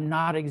 I'm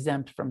not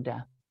exempt from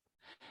death.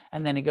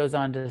 And then he goes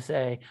on to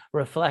say,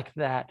 reflect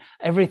that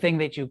everything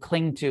that you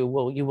cling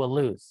to you will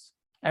lose.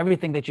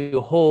 Everything that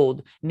you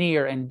hold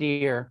near and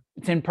dear,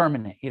 it's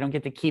impermanent. You don't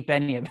get to keep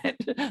any of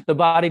it. The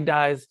body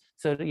dies,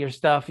 so your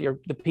stuff,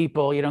 the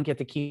people, you don't get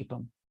to keep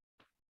them.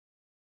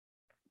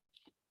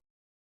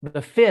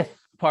 The 5th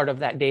part of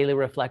that daily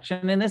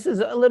reflection, and this is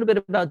a little bit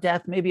about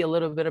death, maybe a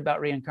little bit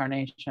about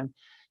reincarnation.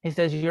 He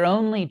says, your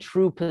only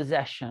true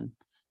possession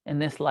in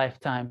this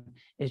lifetime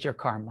is your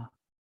karma.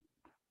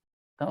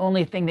 The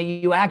only thing that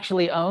you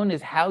actually own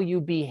is how you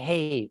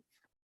behave,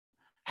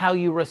 how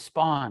you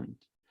respond.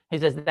 He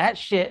says, that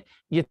shit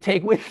you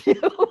take with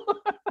you,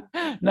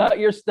 not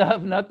your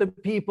stuff, not the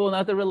people,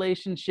 not the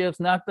relationships,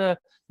 not the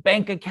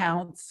bank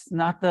accounts,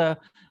 not the,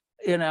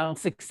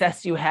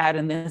 success you had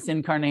in this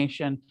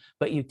incarnation,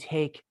 but you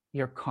take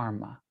your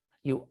karma.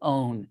 You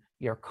own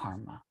your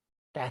karma.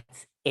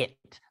 That's it,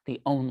 the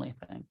only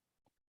thing.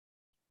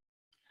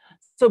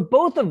 So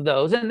both of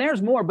those, and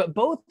there's more, but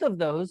both of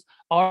those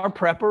are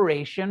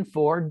preparation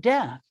for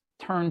death.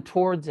 Turn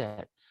towards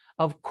it.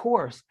 Of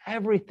course,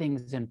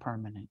 everything's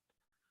impermanent.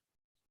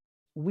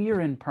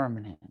 We're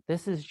impermanent.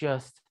 This is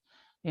just,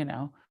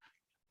 then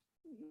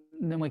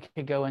we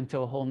could go into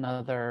a whole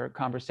nother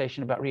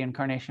conversation about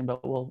reincarnation,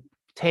 but we'll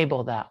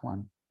table that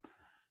one.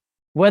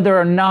 Whether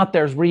or not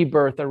there's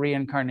rebirth or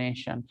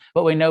reincarnation,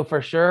 what we know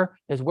for sure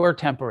is we're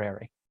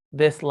temporary,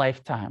 this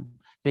lifetime,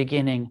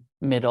 beginning,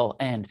 middle,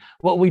 end.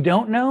 What we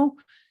don't know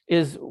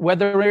is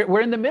whether we're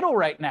in the middle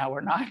right now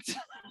or not.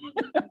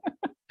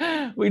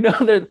 We know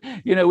that,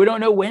 we don't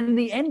know when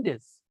the end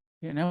is.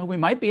 We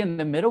might be in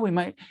the middle.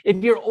 If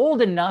you're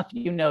old enough,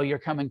 you're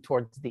coming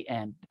towards the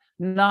end.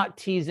 Not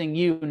teasing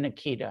you,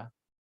 Nikita,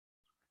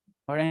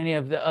 or any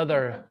of the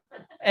other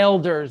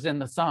elders in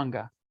the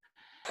Sangha.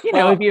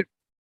 If you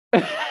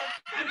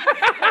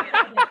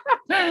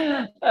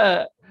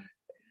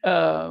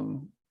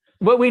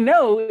what we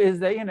know is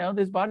that,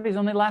 this bodies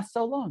only last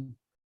so long.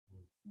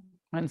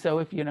 And so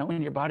if,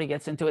 when your body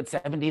gets into its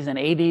 70s and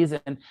 80s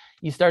and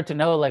you start to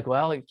know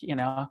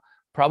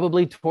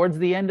probably towards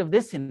the end of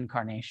this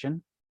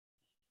incarnation.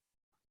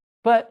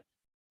 But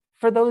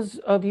for those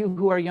of you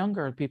who are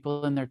younger,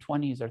 people in their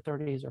 20s or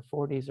 30s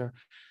or 40s, or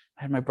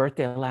I had my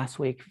birthday last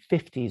week,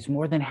 50s,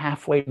 more than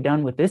halfway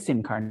done with this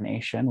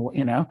incarnation,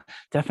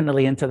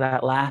 definitely into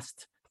that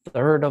last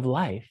third of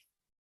life.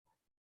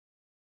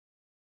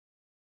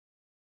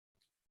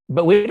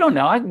 But we don't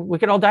know. We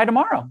could all die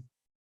tomorrow,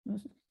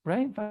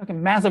 right?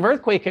 Fucking massive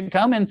earthquake could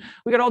come and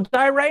we could all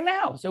die right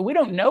now. So we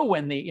don't know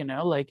when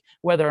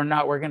whether or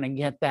not we're going to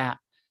get that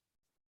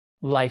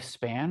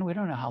lifespan. We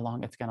don't know how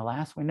long it's going to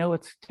last. We know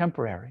it's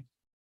temporary.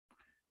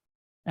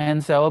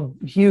 And so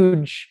a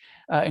huge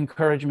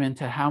encouragement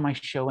to how am I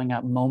showing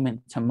up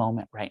moment to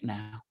moment right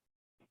now?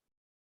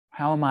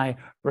 How am I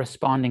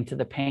responding to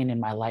the pain in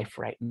my life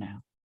right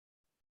now?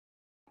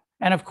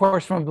 And of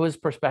course, from Buddha's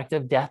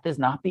perspective, death is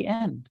not the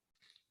end.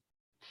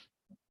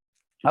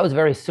 I was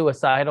very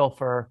suicidal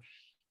for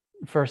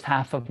the first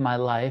half of my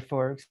life,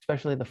 or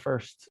especially the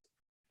first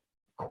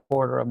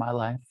quarter of my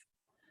life.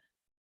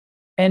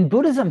 And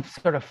Buddhism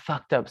sort of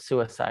fucked up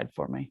suicide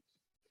for me.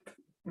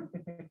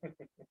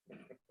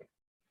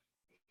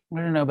 I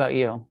don't know about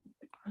you.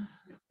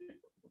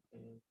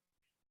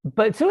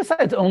 But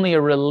suicide's only a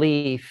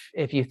relief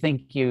if you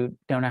think you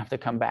don't have to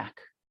come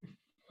back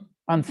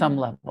on some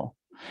level.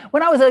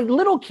 When I was a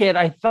little kid,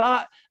 I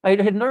thought I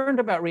had learned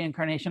about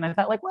reincarnation. I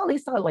thought well, at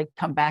least I'll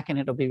come back and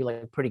it'll be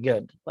pretty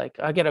good.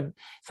 I'll get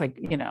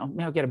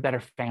I'll get a better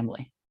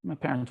family. My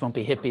parents won't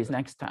be hippies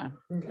next time.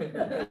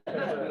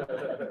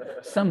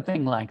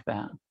 Something like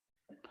that.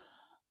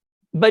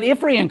 But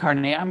if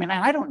reincarnate,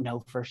 I don't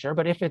know for sure,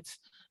 but if it's,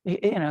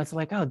 it's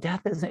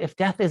if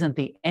death isn't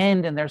the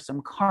end and there's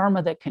some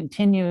karma that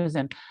continues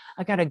and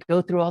I got to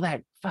go through all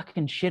that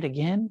fucking shit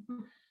again.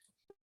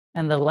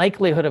 And the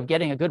likelihood of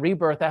getting a good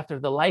rebirth after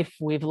the life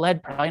we've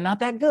led, probably not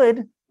that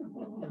good.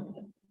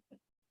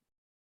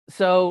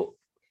 So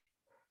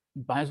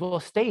might as well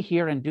stay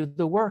here and do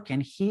the work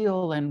and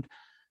heal and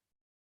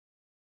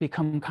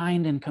become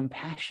kind and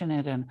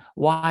compassionate and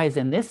wise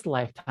in this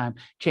lifetime,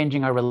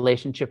 changing our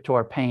relationship to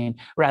our pain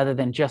rather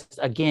than just,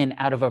 again,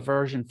 out of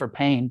aversion for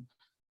pain,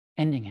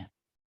 ending it.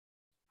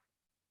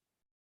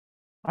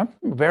 I'm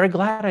very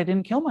glad I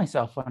didn't kill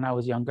myself when I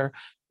was younger,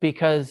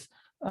 because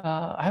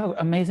I have an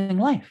amazing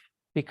life,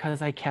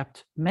 because I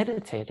kept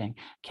meditating,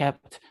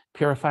 kept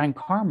purifying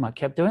karma,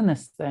 kept doing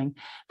this thing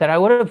that I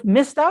would have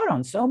missed out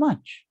on so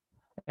much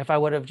if I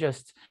would have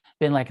just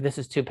been like, this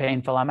is too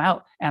painful, I'm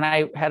out. And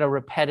I had a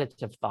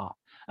repetitive thought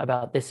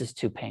about this is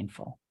too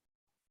painful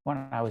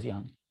when I was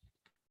young.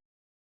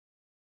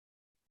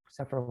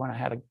 Except for when I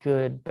had a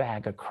good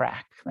bag of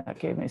crack. That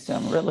gave me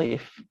some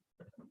relief.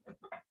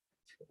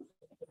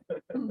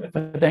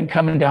 But then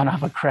coming down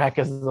off of crack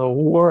is the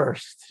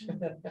worst.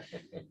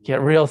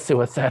 Get real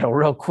suicidal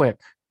real quick.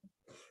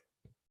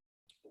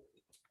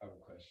 I have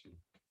a question.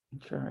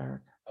 Sure,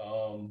 Eric.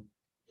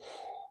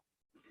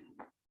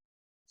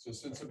 So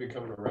since I've been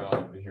coming around,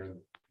 I've been hearing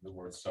the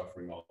word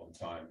suffering all the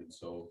time. And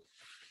so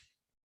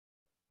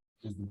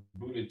does the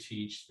Buddha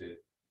teach that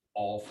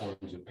all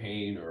forms of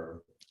pain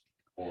or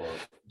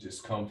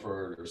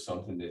discomfort or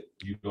something that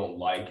you don't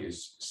like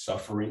is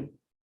suffering?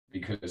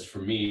 Because for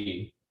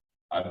me,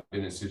 I've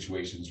been in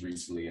situations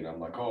recently and I'm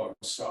like, oh, I'm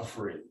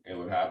suffering. And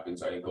what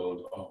happens, I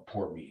go, oh,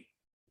 poor me.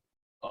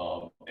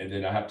 And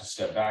then I have to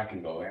step back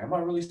and go, am I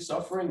really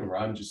suffering, or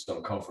I'm just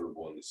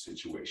uncomfortable in this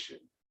situation?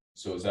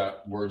 So is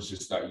that word's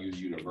just not used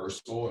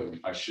universal and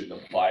I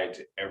shouldn't apply it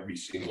to every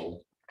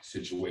single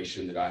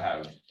situation that I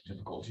have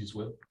difficulties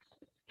with?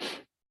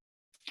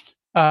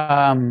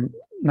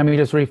 Let me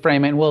just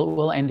reframe it, and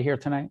we'll end here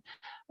tonight.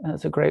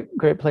 That's a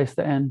great place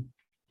to end.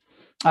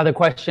 The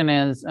question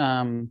is,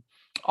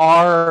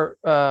 are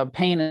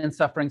pain and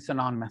suffering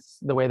synonymous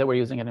the way that we're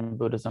using it in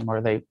Buddhism? Or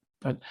are they?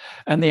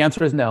 And the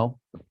answer is no.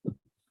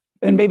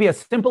 And maybe a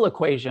simple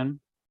equation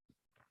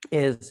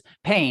is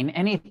pain,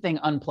 anything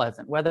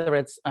unpleasant, whether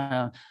it's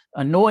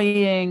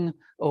annoying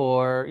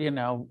or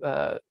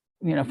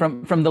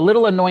from the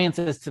little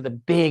annoyances to the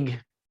big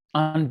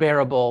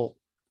unbearable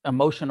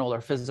emotional or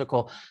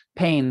physical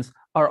pains,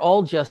 are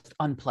all just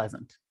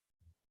unpleasant.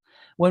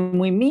 When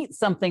we meet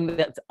something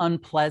that's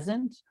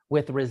unpleasant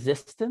with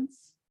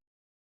resistance,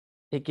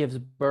 it gives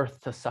birth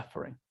to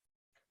suffering.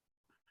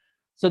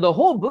 So the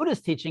whole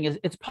Buddhist teaching is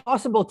it's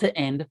possible to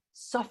end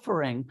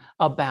suffering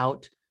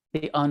about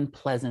the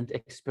unpleasant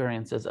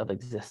experiences of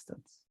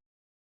existence.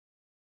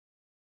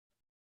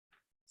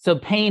 So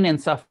pain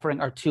and suffering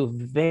are two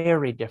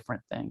very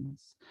different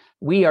things.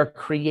 We are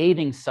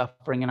creating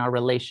suffering in our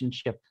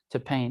relationship to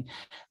pain.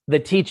 The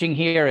teaching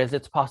here is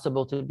it's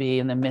possible to be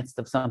in the midst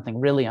of something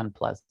really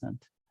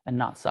unpleasant and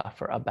not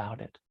suffer about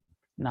it,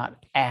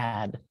 not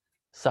add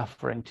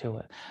suffering to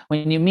it.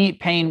 When you meet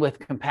pain with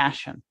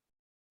compassion,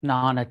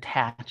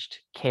 non-attached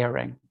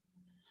caring,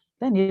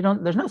 then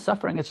there's no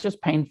suffering, it's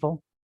just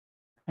painful.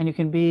 And you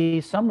can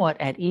be somewhat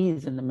at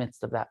ease in the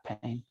midst of that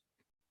pain.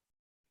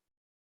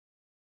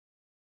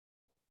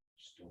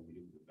 Just don't meet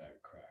it with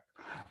that crack.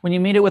 When you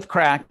meet it with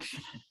crack,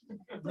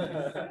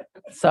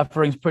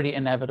 suffering's pretty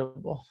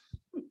inevitable.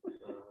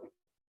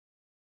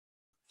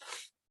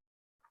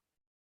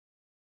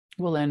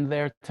 We'll end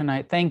there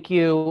tonight. Thank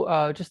you.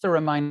 Just a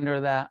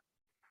reminder that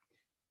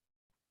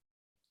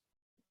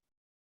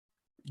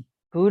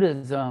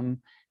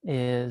Buddhism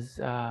is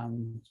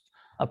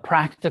a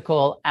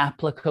practical,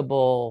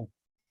 applicable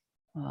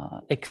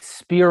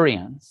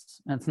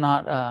experience. It's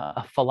not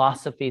a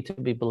philosophy to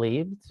be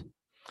believed.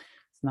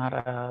 It's not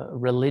a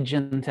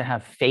religion to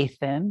have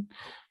faith in,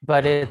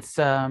 but it's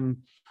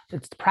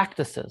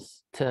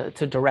practices to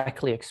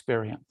directly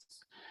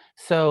experience.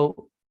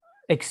 So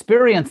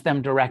experience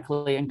them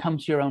directly and come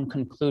to your own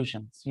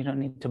conclusions. You don't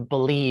need to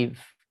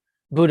believe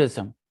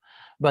Buddhism,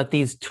 but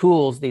these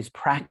tools, these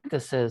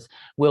practices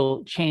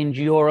will change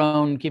your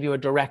own, give you a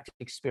direct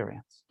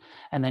experience,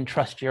 and then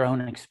trust your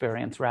own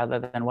experience rather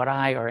than what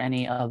I or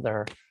any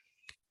other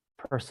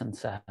person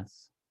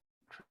says.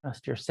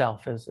 Trust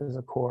yourself is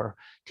a core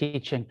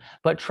teaching,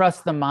 but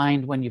trust the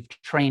mind when you've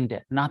trained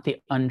it, not the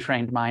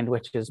untrained mind,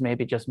 which is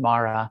maybe just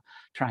Mara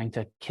trying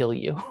to kill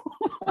you,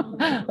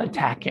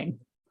 attacking.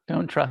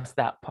 Don't trust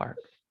that part.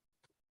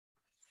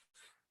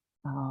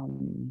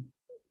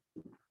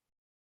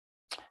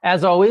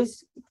 As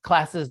always,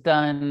 class is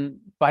done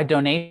by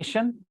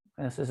donation.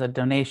 This is a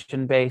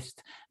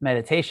donation-based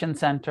meditation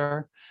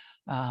center.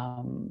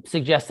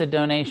 Suggested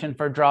donation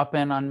for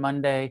drop-in on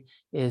Monday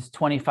is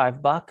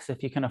 $25.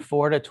 If you can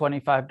afford a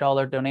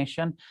 $25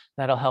 donation,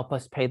 that'll help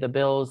us pay the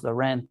bills, the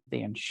rent,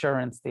 the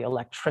insurance, the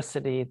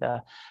electricity,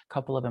 the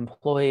couple of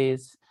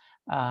employees.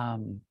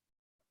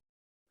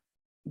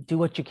 Do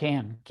what you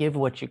can, give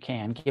what you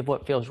can, give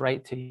what feels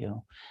right to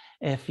you.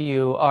 If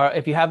you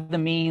have the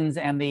means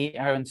and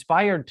are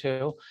inspired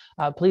to,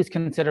 please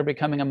consider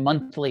becoming a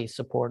monthly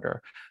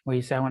supporter, where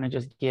you say, I want to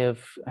just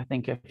give. I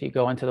think if you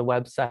go into the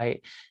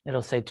website,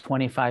 it'll say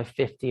 25,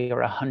 50,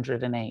 or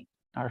 108.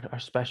 our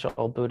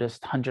special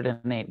Buddhist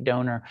 108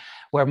 donor,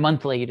 where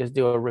monthly you just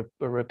do a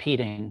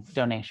repeating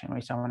donation. Where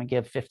you say, I want to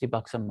give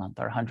 $50 a month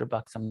or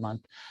 $100 a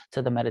month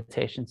to the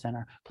meditation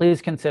center.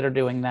 Please consider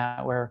doing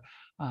that, where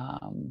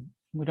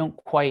we don't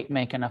quite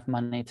make enough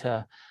money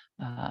to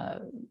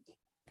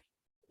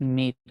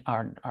meet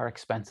our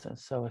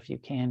expenses. So if you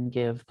can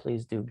give,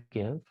 please do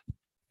give.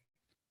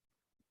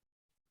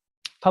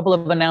 Couple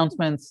of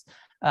announcements.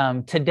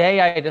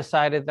 Today, I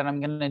decided that I'm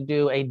going to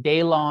do a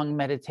day-long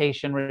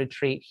meditation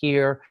retreat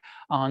here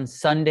on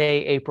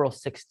Sunday, April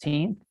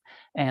 16th.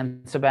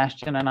 And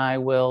Sebastian and I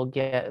will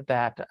get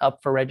that up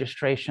for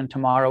registration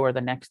tomorrow or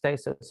the next day.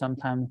 So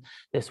sometime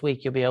this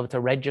week, you'll be able to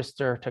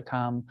register to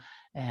come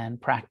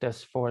and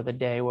practice for the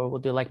day, where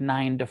we'll do like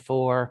 9 to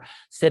 4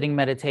 sitting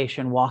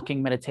meditation,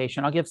 walking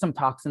meditation. I'll give some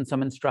talks and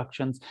some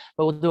instructions,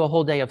 but we'll do a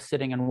whole day of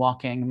sitting and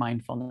walking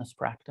mindfulness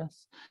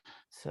practice.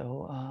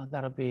 So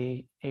that'll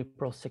be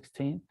April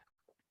 16th.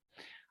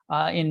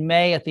 In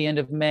May, at the end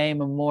of May,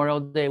 Memorial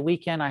Day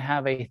weekend, I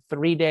have a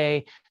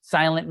 3-day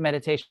silent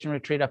meditation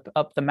retreat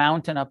up the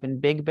mountain, up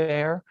in Big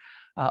Bear,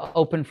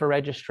 open for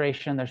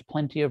registration. There's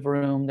plenty of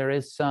room. There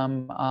is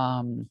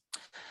some,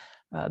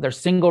 there's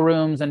single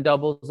rooms and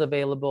doubles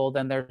available.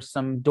 Then there's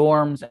some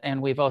dorms,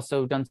 and we've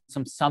also done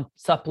some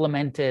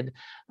supplemented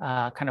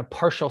kind of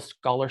partial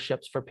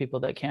scholarships for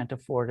people that can't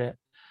afford it.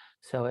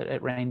 So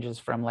it ranges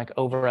from like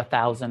over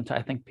 1,000 to,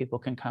 I think people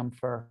can come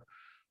for,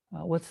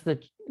 what's the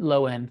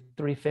low end,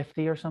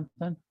 350 or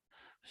something?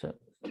 So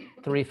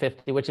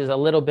 350, which is a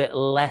little bit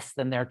less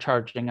than they're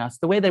charging us.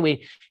 The way that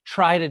we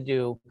try to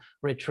do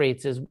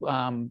retreats is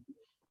kind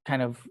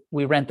of,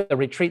 we rent the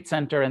retreat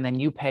center and then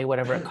you pay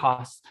whatever it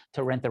costs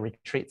to rent the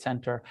retreat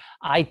center.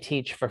 I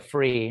teach for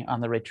free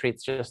on the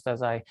retreats, just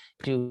as I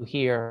do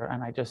here,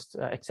 and I just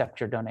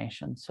accept your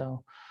donation.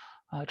 So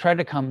try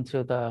to come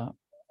to the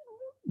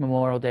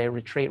Memorial Day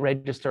retreat,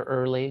 register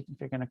early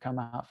if you're going to come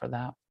out for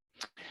that.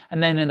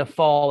 And then in the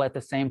fall at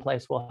the same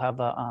place, we'll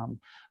have I'll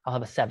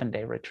have a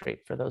 7-day retreat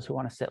for those who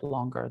want to sit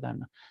longer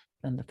than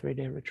the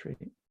 3-day retreat.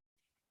 I'm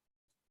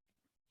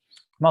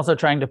also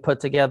trying to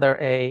put together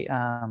a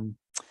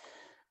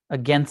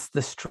Against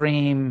the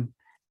Stream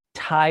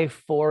Thai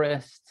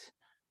forest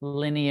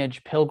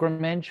lineage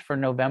pilgrimage for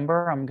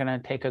November. I'm going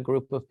to take a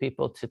group of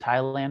people to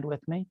Thailand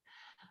with me.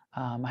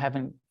 I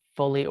haven't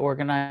fully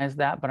organized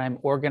that, but I'm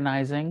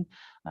organizing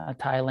a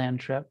Thailand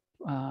trip.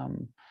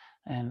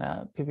 And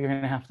people are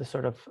going to have to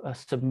sort of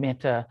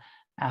submit a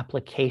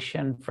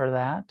application for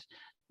that,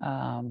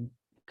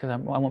 because I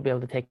won't be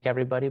able to take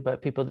everybody,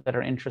 but people that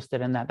are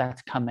interested in that,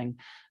 that's coming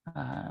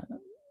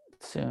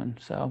soon.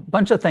 So a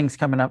bunch of things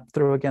coming up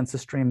through Against the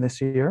Stream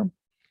this year.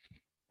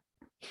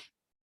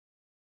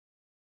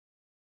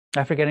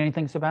 I forget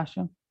anything,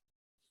 Sebastian?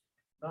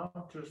 No,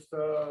 just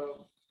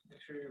make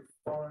sure you're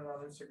following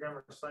on Instagram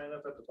or sign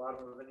up at the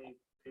bottom of any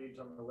page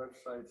on the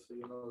website, so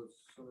you know as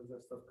soon as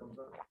that stuff comes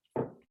up.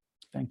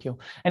 Thank you.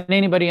 And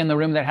anybody in the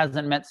room that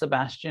hasn't met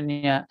Sebastian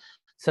yet,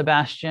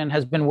 Sebastian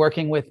has been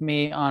working with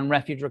me on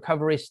refuge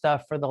recovery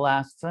stuff for the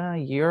last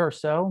year or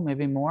so,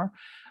 maybe more,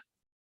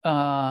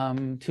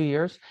 2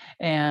 years,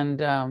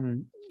 and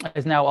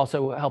is now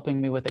also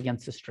helping me with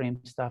Against the Stream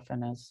stuff,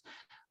 and is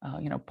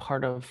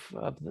part of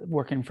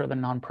working for the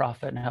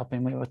nonprofit and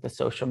helping me with the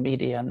social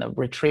media and the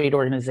retreat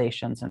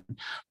organizations and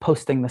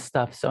posting the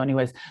stuff. So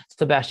anyways,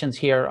 Sebastian's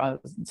here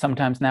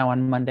sometimes now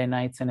on Monday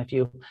nights. And if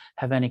you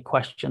have any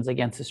questions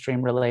Against the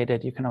Stream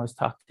related, you can always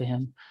talk to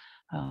him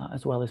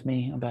as well as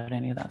me about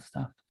any of that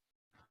stuff.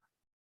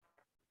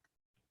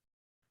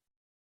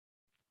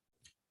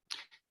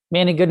 May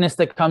any goodness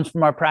that comes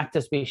from our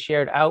practice be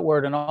shared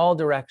outward in all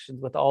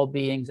directions with all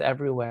beings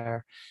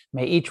everywhere.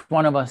 May each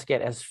one of us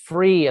get as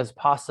free as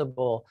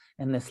possible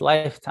in this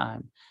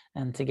lifetime.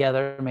 And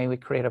together, may we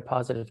create a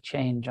positive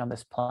change on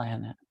this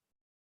planet.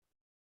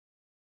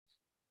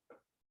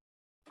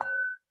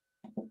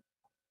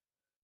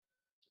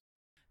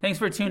 Thanks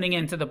for tuning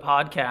in to the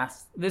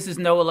podcast. This is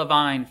Noah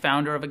Levine,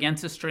 founder of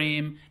Against the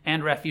Stream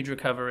and Refuge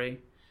Recovery.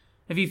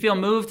 If you feel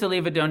moved to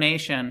leave a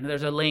donation,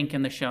 there's a link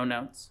in the show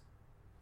notes.